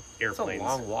 I mean, Airplanes. it's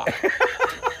a long walk.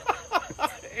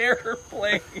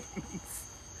 Airplanes.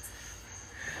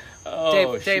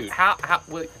 Oh, Dave,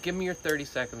 shoot. give me your 30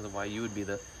 seconds of why you would be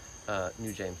the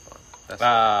new James Bond.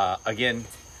 That's Again,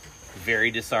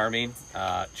 very disarming,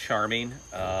 charming.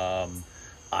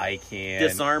 I can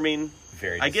Disarming.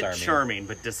 very I disarming. get charming,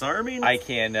 but disarming? I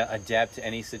can adapt to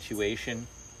any situation.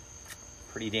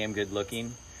 Pretty damn good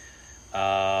looking.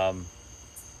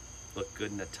 Look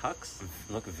good in a tux.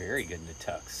 Look very good in the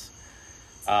tux.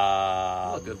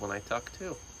 I look good when I tuck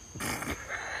too.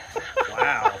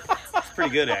 Wow. It's pretty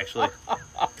good, actually.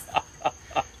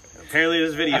 Apparently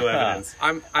there's video evidence.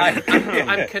 I'm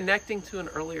connecting to an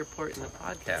earlier part in the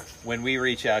podcast. When we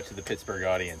reach out to the Pittsburgh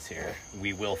audience here,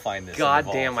 we will find this. God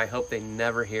involved. damn! I hope they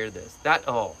never hear this.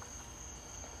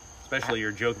 Especially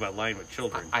your joke about lying with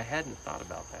children. I hadn't thought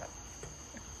about that.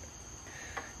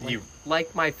 You,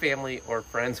 Like my family or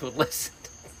friends would listen to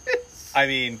this. I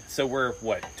mean, so we're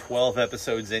what 12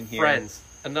 episodes in here. Friends.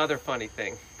 Another funny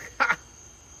thing.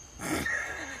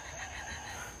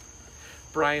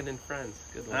 Brian and Friends.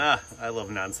 Good one. I love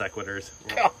non sequiturs.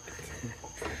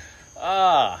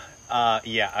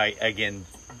 Yeah. Again,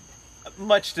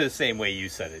 much the same way you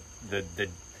said it.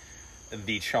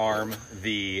 The charm,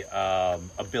 the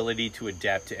ability to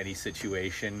adapt to any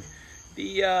situation,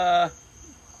 the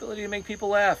ability to make people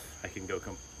laugh. I can go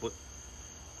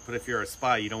but if you're a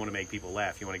spy, you don't want to make people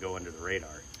laugh. You want to go under the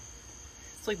radar.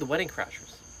 It's like the Wedding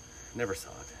Crashers. Never saw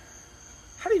it.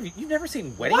 How do you've never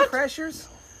seen Wedding What? Crashers?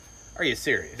 Are you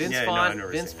serious? Vince Yeah, no, I've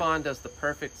never Vince seen it. Vaughn does the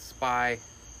perfect spy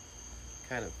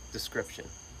kind of description.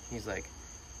 He's like,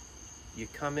 you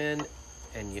come in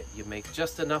and you make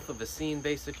just enough of a scene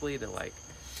basically to like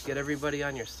get everybody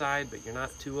on your side, but you're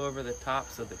not too over the top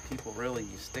so that people really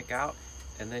you stick out,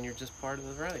 and then you're just part of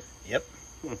the rally. Yep.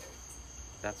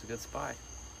 That's a good spy.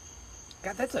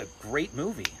 God, that's a great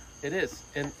movie. It is,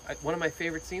 and one of my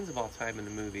favorite scenes of all time in the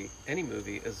movie, any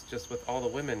movie, is just with all the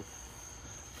women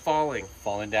falling.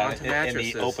 Falling down Onto in the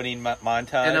mattresses. opening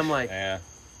montage. And I'm like, yeah.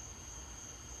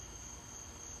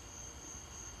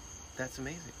 That's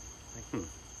amazing. Like,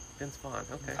 Vince Vaughn.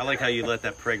 Okay. I like how you let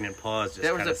that pregnant pause just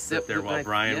That was kind of a- sit there that- while like,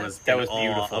 Brian yeah. was That in was awe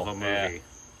beautiful, of a yeah. movie.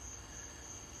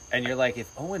 And you're like, if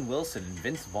Owen Wilson and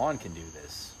Vince Vaughn can do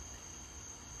this,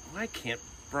 Why can't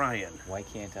Brian? why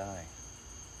can't I?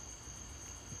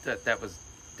 That was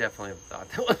definitely a thought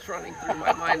that was running through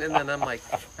my mind, and then I'm like,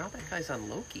 now that guy's on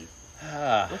Loki,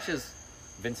 which is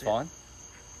Vince Vaughn?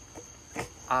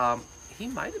 he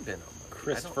might have been on Loki.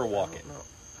 Christopher I don't Walken.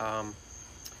 know.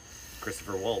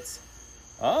 Christopher Waltz.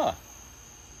 Ah,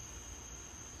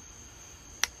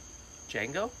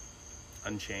 Django.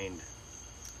 Unchained.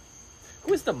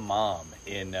 who is the mom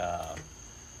in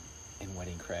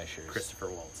Wedding Crashers? Christopher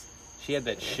Waltz. She had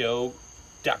that show,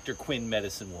 Dr. Quinn,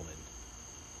 Medicine Woman.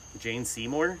 Jane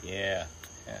Seymour? Yeah.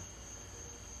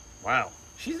 Wow.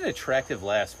 She's an attractive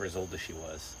lass for as old as she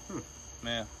was.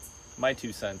 Yeah. My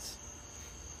 2 cents.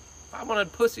 If I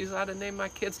wanted pussies, I'd have named my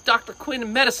kids Dr. Quinn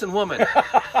and Medicine Woman.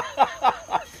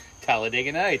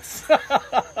 Talladega Nights.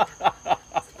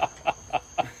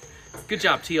 Good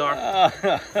job, TR.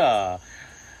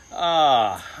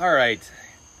 All right.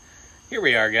 Here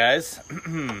we are, guys.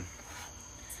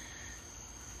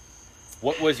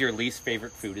 What was your least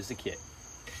favorite food as a kid,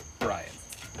 Brian?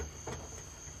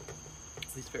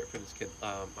 Least favorite for this kid.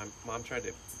 My mom tried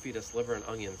to feed us liver and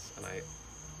onions, and I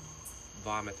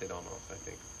vomited almost. I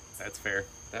think That's fair.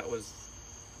 that was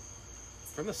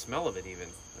from the smell of it. Even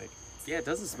like Yeah, it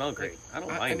doesn't smell great. I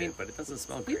don't I mind mean, it, but it doesn't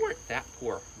smell we great. weren't that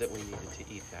poor that we needed to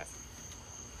eat that.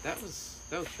 That was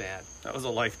bad. That was a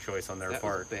life choice on their That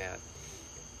part. was bad.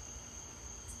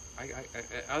 I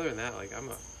other than that, like I'm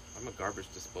a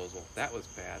garbage disposal. That was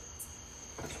bad.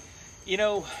 You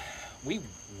know, we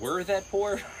were that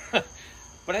poor,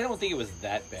 but I don't think it was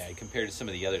that bad compared to some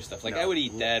of the other stuff. Like, No. I would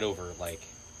eat that over, like,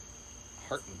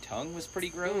 heart and tongue was pretty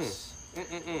gross.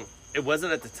 It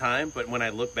wasn't at the time, but when I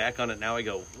look back on it now, I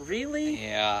go, really?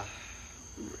 Yeah,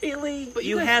 Really? But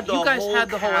you guys, had the you guys whole had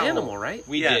the whole cow. animal, right?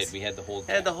 we Yes. did. We had the whole...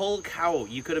 Had the whole cow.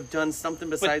 You could have done something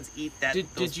besides eat that.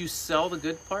 Did you sell the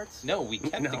good parts? No, we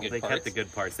kept No, the good they parts. kept the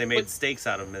good parts. They made But- steaks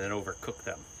out of them and then overcooked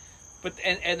them. But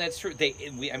and that's true.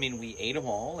 We ate them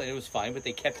all and it was fine. But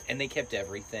they kept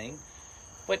everything.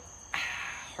 But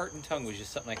heart and tongue was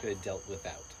just something I could have dealt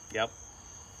without. Yep.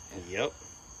 Yep.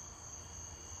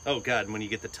 Oh god, when you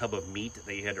get the tub of meat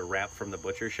that you had to wrap from the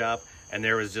butcher shop, and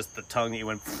there was just the tongue that you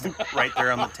went right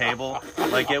there on the table,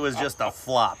 like it was just a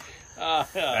flop.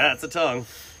 That's a tongue.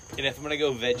 And if I'm gonna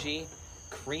go veggie,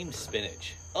 cream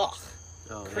spinach. Ugh.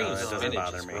 Oh, Cream No, that doesn't spinach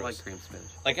bother is me. I gross. like cream spinach.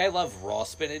 Like, I love raw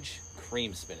spinach,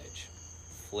 cream spinach.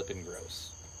 Flippin' gross.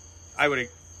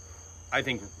 I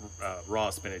think raw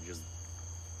spinach is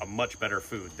a much better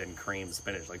food than cream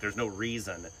spinach. Like, there's no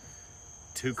reason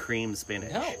to cream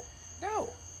spinach. No.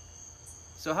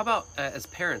 So how about as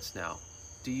parents now?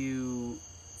 Do you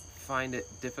find it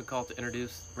difficult to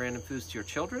introduce random foods to your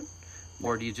children?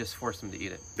 Or do you just force them to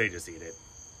eat it? They just eat it.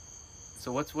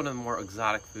 So what's one of the more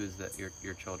exotic foods that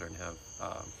your children have?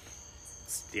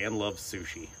 Stan loves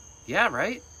sushi. Yeah,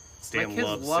 right? Stan My kids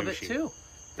loves love sushi. it too.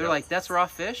 They're Yep. like, that's raw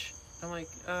fish? I'm like,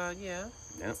 yeah.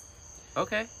 Yep.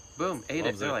 Okay. Boom. Ate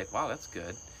Loves it. They're it. like, wow, that's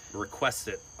good. Requests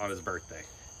it on his birthday.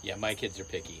 Yeah, my kids are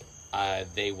picky.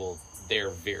 They're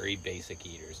very basic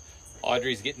eaters.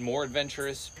 Audrey's getting more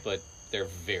adventurous, but they're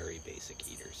very basic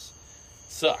eaters.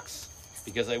 Sucks,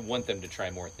 because I want them to try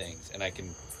more things, and I can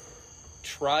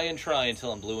try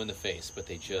until I'm blue in the face, but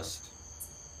they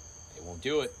won't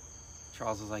do it.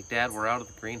 Charles is like, Dad, we're out of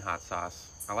the green hot sauce.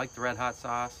 I like the red hot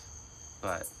sauce,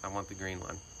 but I want the green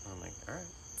one. I'm like, all right.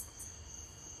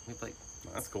 We have like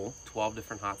That's cool. 12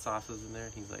 different hot sauces in there,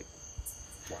 and he's like,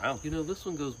 Wow. You know, this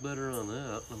one goes better on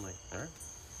that. I'm like, all right.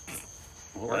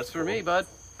 Well, Works for me, bud.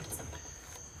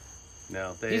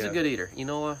 No, He's a good eater.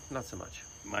 Enola, not so much.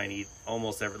 Mine eat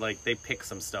almost every, like, they pick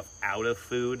some stuff out of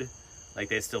food. Like,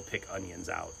 they still pick onions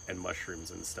out and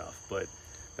mushrooms and stuff, but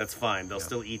that's fine. They'll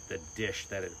still eat the dish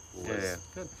that it was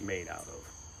Good. made out of.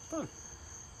 Fun.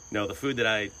 No, the food that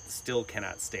I still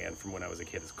cannot stand from when I was a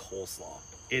kid is coleslaw.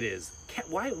 It is.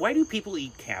 Why do people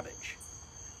eat cabbage?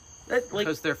 That, like,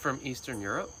 Because they're from Eastern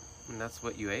Europe, and that's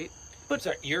what you ate. But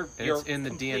sorry, you're It's in the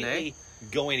DNA? completely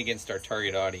going against our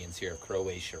target audience here of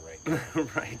Croatia right now.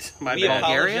 right. My We bad.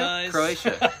 Bulgaria? apologize.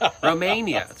 Croatia.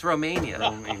 Romania. It's Romania.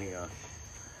 Romania.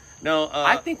 No,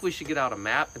 I think we should get out a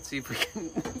map and see if we can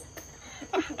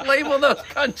label those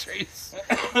countries.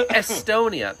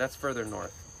 Estonia. That's further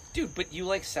north. Dude, but you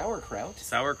like sauerkraut?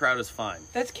 sauerkraut is fine.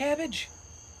 That's cabbage.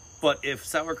 But if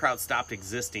sauerkraut stopped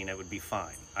existing, it would be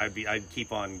fine. I'd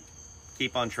keep on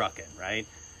trucking, right?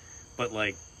 But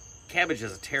like, cabbage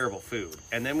is a terrible food.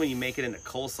 And then when you make it into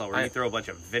coleslaw, where you throw a bunch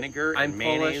of vinegar I'm and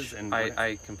mayonnaise Polish. and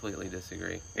I completely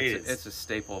disagree. It's a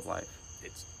staple of life.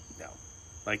 it's no,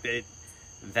 like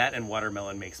that and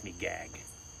watermelon makes me gag.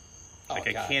 Like,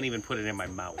 Oh, God. I can't even put it in my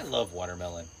mouth. I love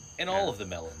watermelon. And all of the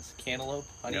melons. Cantaloupe,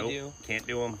 honeydew. Nope, can't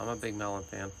do them. I'm a big melon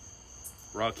fan.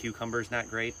 Raw cucumber's not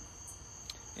great,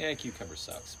 Yeah, cucumber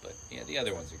sucks, but yeah, the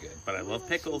other ones are good. but I love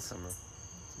pickles. Summer.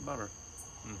 It's a bummer.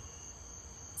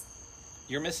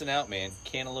 You're missing out, man.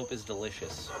 Cantaloupe is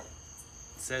delicious.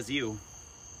 Says you.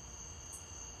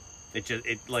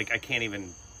 It like, I can't even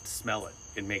smell it.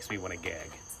 It makes me want to gag.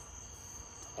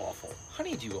 Awful.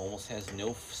 Honeydew almost has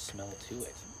no smell to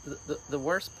it. The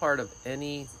worst part of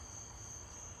any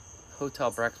hotel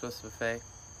breakfast buffet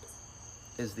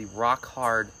is the rock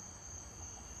hard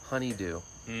honeydew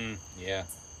Yeah.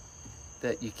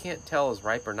 that you can't tell is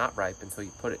ripe or not ripe until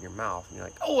you put it in your mouth and you're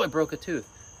like, oh, I broke a tooth,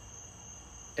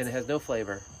 and it has no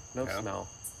flavor, no smell.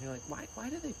 And you're like, why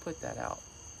did they put that out?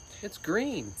 It's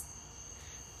green.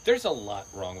 There's a lot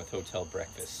wrong with hotel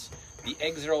breakfasts. The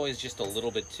eggs are always just a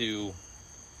little bit too...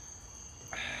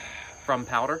 From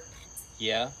powder.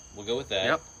 Yeah, we'll go with that.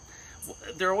 Yep.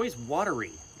 They're always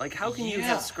watery. Like, how can you Yeah.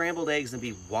 have scrambled eggs and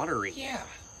be watery? Yeah.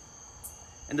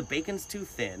 And the bacon's too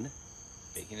thin.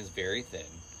 Bacon is very thin.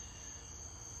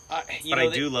 But I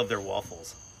do love their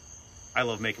waffles. I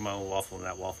love making my own waffle in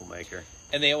that waffle maker.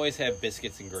 And they always have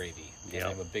biscuits and gravy. Yep.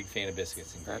 And I'm a big fan of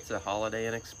biscuits and gravy. That's a Holiday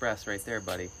Inn Express right there,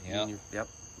 buddy. Yeah. Yep.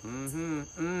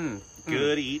 Mm-hmm.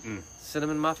 Good eating.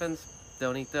 Cinnamon muffins,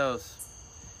 don't eat those.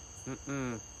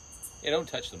 Mm-mm. Yeah, don't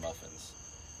touch the muffins.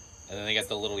 And then they got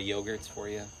the little yogurts for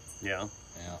you. Yeah.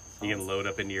 Yeah. You can load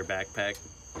up into your backpack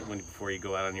before you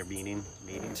go out on your meeting,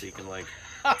 so you can, like,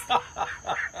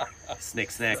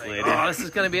 snack later. Oh, this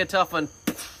is going to be a tough one.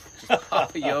 Just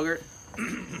pop a yogurt.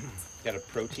 Got a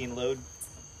protein load.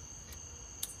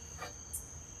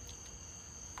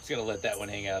 Just gonna let that one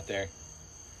hang out there.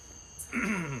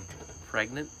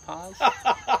 Pregnant pause.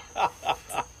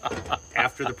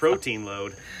 After the protein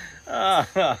load.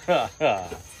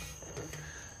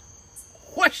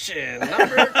 Question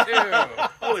number 2.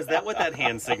 Oh, is that what that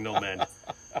hand signal meant?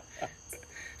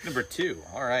 Number 2.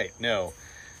 All right. No.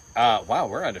 Wow,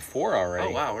 we're on to 4 already.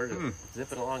 Oh, wow. We're just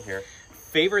zipping along here.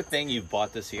 Favorite thing you've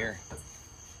bought this year?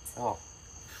 Oh.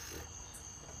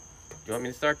 You want me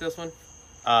to start this one?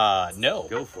 No.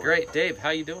 Go for it. Great. Dave, how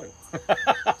you doing?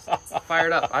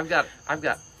 Fired up. I've got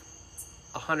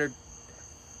 100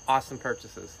 awesome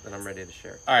purchases that I'm ready to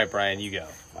share. All right, Brian, you go.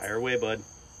 Fire away, bud.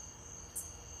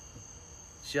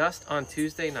 Just on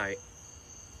Tuesday night,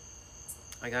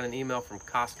 I got an email from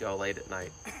Costco late at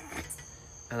night.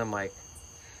 And I'm like,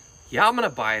 yeah, I'm going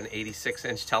to buy an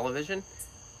 86-inch television.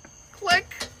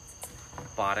 Click.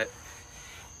 Bought it.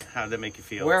 How did that make you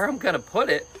feel? Where I'm going to put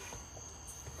it,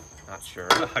 not sure.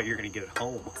 How you're going to get it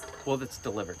home. Well, it's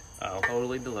delivered. Oh.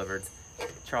 Totally delivered.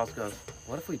 Charles goes,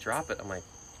 what if we drop it? I'm like,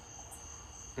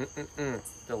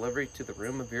 delivery to the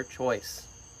room of your choice.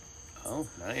 Oh,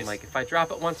 nice. I'm like, if I drop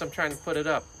it once, I'm trying to put it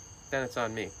up, then it's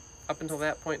on me. Up until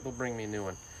that point, they'll bring me a new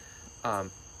one.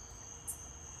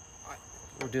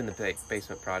 We're doing the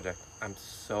basement project. I'm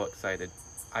so excited.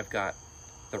 I've got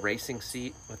the racing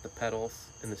seat with the pedals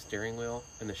and the steering wheel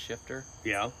and the shifter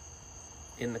Yeah.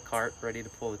 in the cart, ready to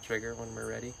pull the trigger when we're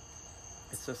ready.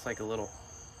 It's just like a little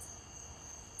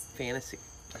fantasy.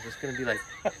 I'm just going to be like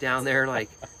down there, like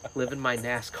living my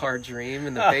NASCAR dream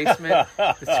in the basement.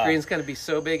 The screen's going to be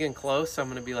so big and close, I'm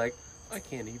going to be like, I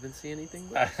can't even see anything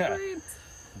but the screen.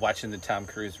 Watching the Tom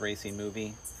Cruise racing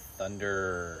movie,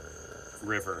 Thunder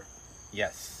River.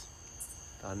 Yes.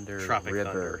 Thunder Tropic River.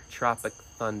 Thunder. Tropic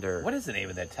Thunder. What is the name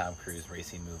of that Tom Cruise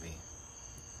racing movie?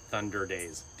 Thunder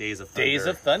days. Days of Thunder. Days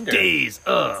of Thunder. Days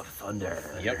of Thunder.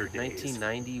 Yep. Thunder days.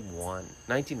 1991.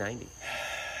 1990.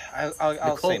 I'll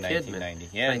Nicole say Kidman. 1990.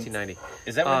 Yeah. 1990.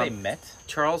 Is that when they met?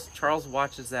 Charles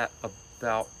watches that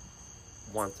about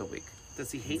once a week.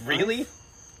 Does he hate Really? life?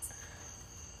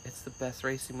 It's the best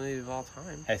racing movie of all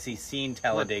time. Has he seen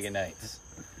Talladega Nights?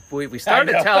 We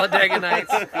started I know. Talladega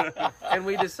Nights, and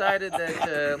we decided that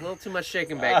a little too much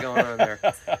shaking back going on there.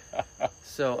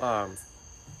 So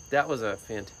that was a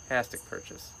fantastic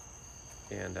purchase,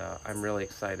 and I'm really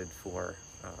excited for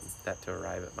that to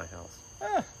arrive at my house.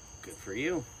 Ah, Good for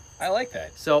you. I like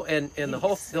that. So and the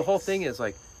whole thing is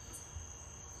like,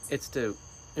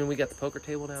 and we got the poker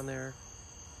table down there,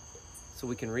 so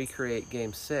we can recreate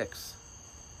Game 6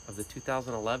 of the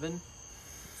 2011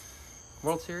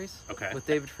 World Series. Okay. With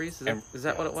David Freese. Is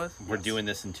that what it was? We're doing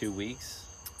this in 2 weeks.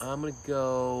 I'm gonna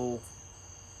go.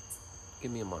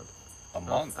 Give me a month. A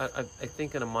month. I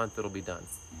think in a month it'll be done.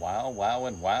 Wow, wow,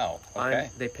 and wow. Okay.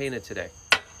 They painted today.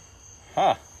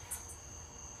 Huh.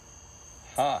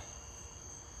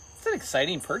 It's an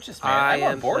exciting purchase, man. I'm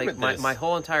on board with this. My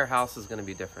whole entire house is gonna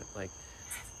be different. Like,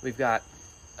 we've got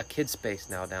a kid space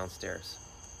now downstairs,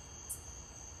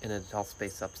 and an adult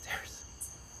space upstairs.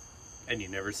 And you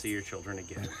never see your children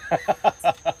again.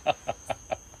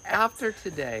 After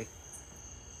today,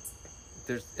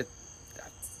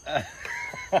 I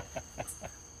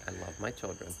love my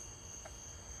children,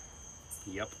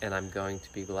 Yep. and I'm going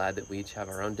to be glad that we each have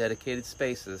our own dedicated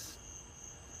spaces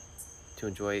to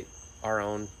enjoy our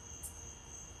own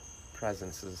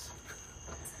presences.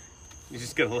 You're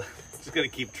just gonna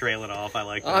keep trailing off. I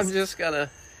like this. I'm just gonna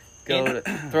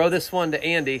throw this one to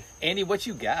Andy. Andy, what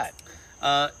you got?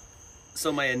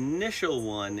 So my initial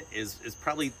one is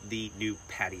probably the new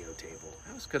patio table.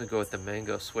 I was gonna go with the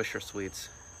mango Swisher sweets.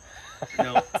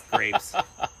 No, grapes.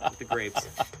 With the grapes.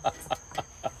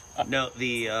 No,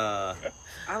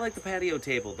 I like the patio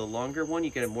table. The longer one,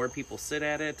 you can have more people sit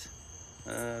at it.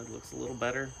 It looks a little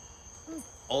better.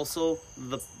 Also,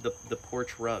 the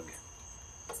porch rug.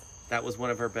 That was one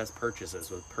of our best purchases,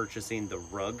 was purchasing the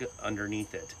rug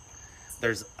underneath it.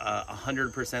 There's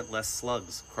 100% less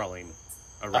slugs crawling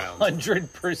around.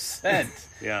 100%.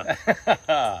 Yeah.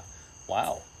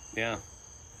 Wow. Yeah.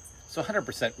 So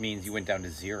 100% means you went down to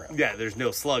 0. Yeah, there's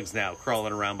no slugs now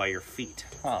crawling around by your feet.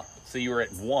 Huh. So you were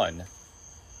at 1.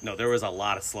 No, there was a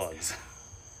lot of slugs.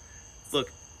 Look,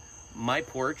 my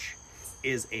porch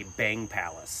is a bang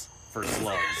palace for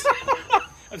slugs.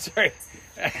 I'm sorry.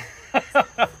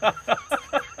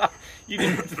 You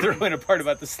didn't have to throw in a part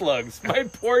about the slugs. My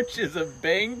porch is a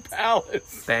bang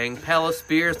palace. Bang Palace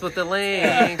beers with the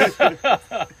links.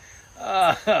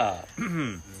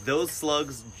 Those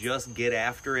slugs just get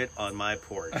after it on my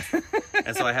porch.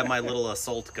 And so I have my little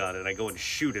assault gun and I go and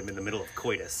shoot him in the middle of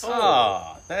coitus.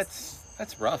 Oh, that's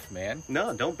rough, man.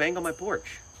 No, don't bang on my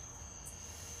porch.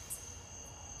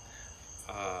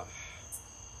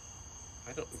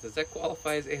 Does that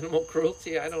qualify as animal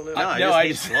cruelty? I don't know. No, I No, just I hate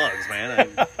just- slugs, man.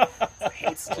 I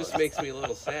hate It slugs. just makes me a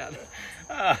little sad.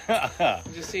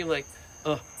 It just seemed like,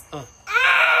 on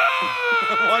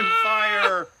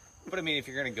fire. But I mean, if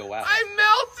you're going to go out, I'm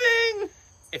melting!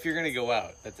 if you're going to go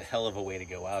out, that's a hell of a way to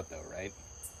go out, though, right?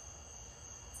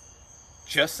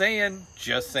 Just saying.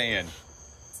 Just saying.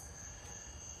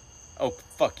 Oh,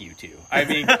 fuck you two. I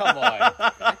mean, come on.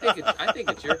 I think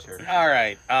it's your turn. All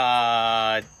right.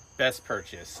 Best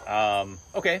purchase.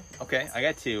 Okay. I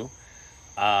got 2.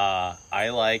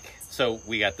 So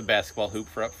we got the basketball hoop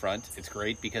for up front. It's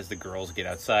great because the girls get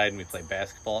outside and we play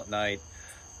basketball at night.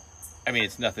 I mean,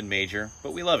 it's nothing major,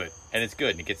 but we love it. And it's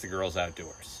good, and it gets the girls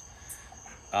outdoors.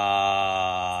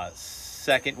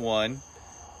 Second one,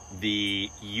 the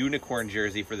unicorn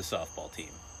jersey for the softball team.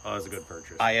 Oh, that's a good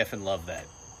purchase. I effing love that.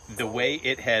 The way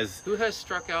it has... Who has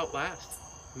struck out last?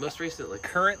 Most recently.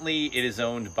 Currently, it is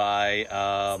owned by...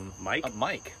 Mike?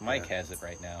 Mike. Mike Yeah. has it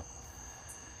right now.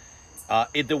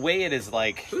 The way it is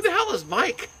like... Who the hell is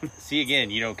Mike? See, again,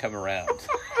 you don't come around.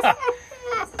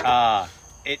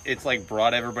 It's like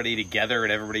brought everybody together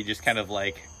and everybody just kind of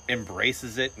like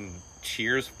embraces it and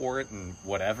cheers for it and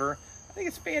whatever. I think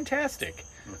it's fantastic.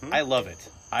 Mm-hmm. I love it.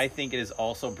 I think it has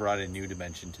also brought a new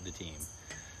dimension to the team.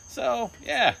 So,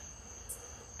 yeah.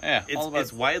 Yeah. all about-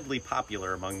 It's widely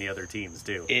popular among the other teams,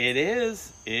 too. It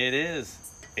is.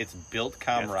 It's built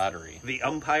camaraderie. The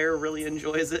umpire really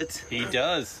enjoys it. He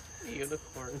does.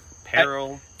 Unicorn.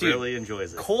 Peril Dude, really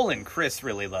enjoys it. Cole and Chris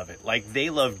really love it. Like, they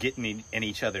love getting in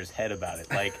each other's head about it.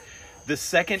 Like, the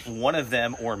second one of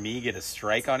them or me get a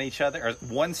strike on each other, or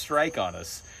one strike on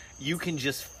us, you can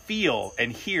just feel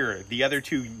and hear the other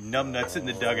two numbnuts in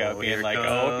the dugout being here like, comes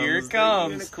 "Oh, here it the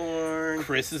comes! unicorn."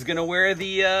 Chris is gonna wear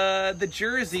the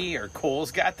jersey, or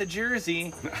Cole's got the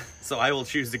jersey." So I will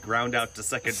choose to ground out to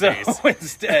second So base.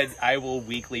 instead, I will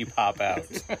weekly pop out.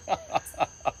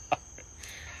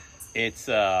 It's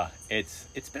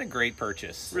been a great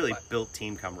purchase. Really built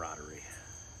team camaraderie.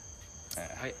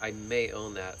 I may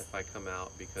own that if I come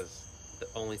out, because the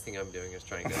only thing I'm doing is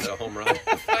trying to get a home run.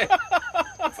 if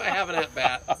I have an at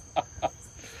bat.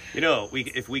 You know,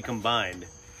 if we combined,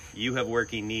 you have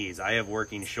working knees, I have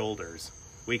working shoulders.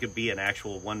 We could be an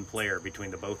actual one player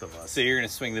between the both of us. So you're gonna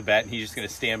swing the bat, and he's just gonna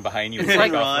stand behind you. And It's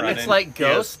take like- off running. It's like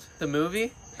Ghost, the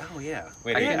movie. Oh yeah.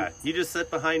 Wait, Yeah. You just sit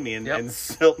behind me and, Yep. and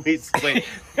help me. Wait.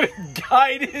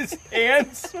 guide his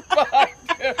hands behind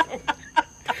him.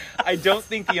 I don't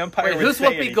think the umpire Wait, would who's say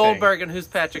Whoopi anything. Goldberg and who's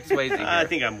Patrick Swayze? I here?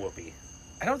 think I'm Whoopi.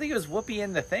 I don't think it was Whoopi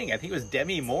in the thing. I think it was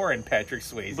Demi Moore and Patrick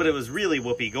Swayze. But it was really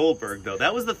Whoopi Goldberg, though.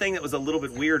 That was the thing that was a little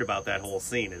bit weird about that whole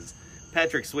scene, is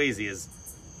Patrick Swayze is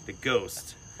the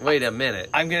ghost. Wait a minute.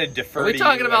 I'm gonna defer. Are we to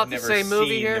talking you. about I've the never same movie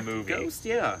seen here? The movie. Ghost,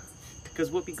 yeah. Because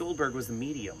Whoopi Goldberg was the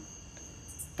medium.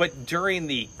 But during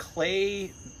the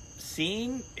clay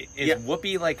scene, is Yeah.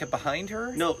 Whoopi like behind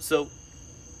her? No, so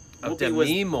Of Whoopi was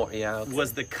Demi Moore. Yeah. Okay.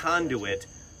 was the conduit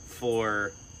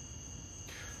for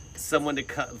someone to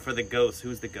for the ghost.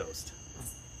 Who's the ghost?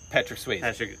 Patrick Swayze.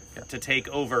 Patrick, to take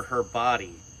over her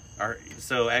body.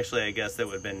 So actually, I guess that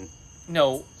would have been.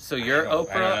 No. So you're I don't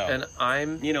Oprah know. and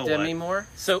I'm You know Demi what? Moore.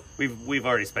 So We've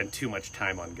already spent too much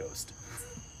time on Ghost.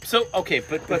 okay,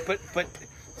 but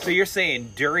so you're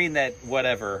saying during that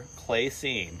whatever clay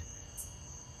scene,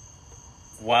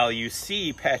 while you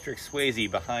see Patrick Swayze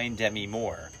behind Demi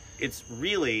Moore, It's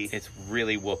really it's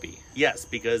really Whoopi. yes,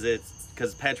 because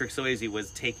Patrick Swayze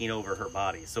was taking over her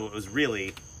body, so it was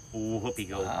really Whoopi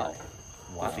Goldberg.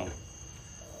 Wow.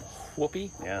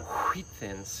 Whoopi? Yeah. Wheat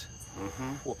thins.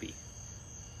 Mm-hmm. Whoopi.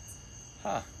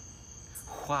 Huh.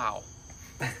 Wow.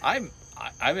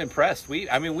 I'm impressed. We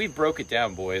broke it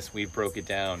down, boys. We broke it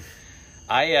down.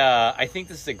 I think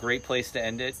this is a great place to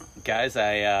end it, guys.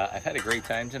 I've had a great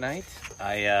time tonight.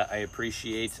 I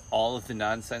appreciate all of the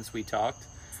nonsense we talked.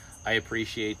 I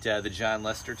appreciate the John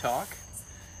Lester talk,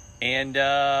 and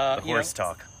The horse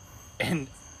talk. and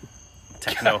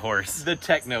Techno horse. the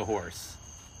techno horse.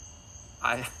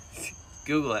 I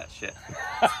Google that shit.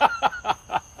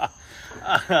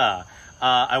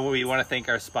 We want to thank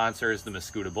our sponsors, the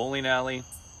Mascuda Bowling Alley.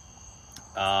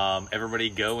 Everybody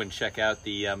go and check out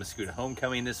the Mascuda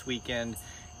Homecoming this weekend.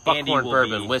 Andy Buckhorn will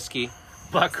bourbon be- whiskey.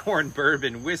 Buckhorn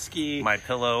Bourbon Whiskey. My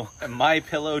pillow.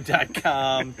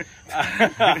 MyPillow.com.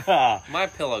 My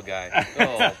pillow guy.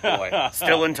 Oh boy.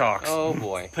 Still in talks. Oh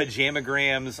boy.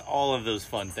 Pajamagrams, all of those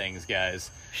fun things,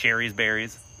 guys. Sherry's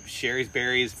berries. Sherry's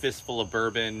Berries, Fistful of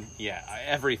Bourbon. Yeah,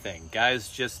 everything. Guys,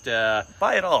 just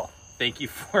Buy it all. thank you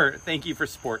for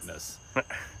supporting us.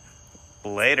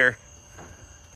 Later.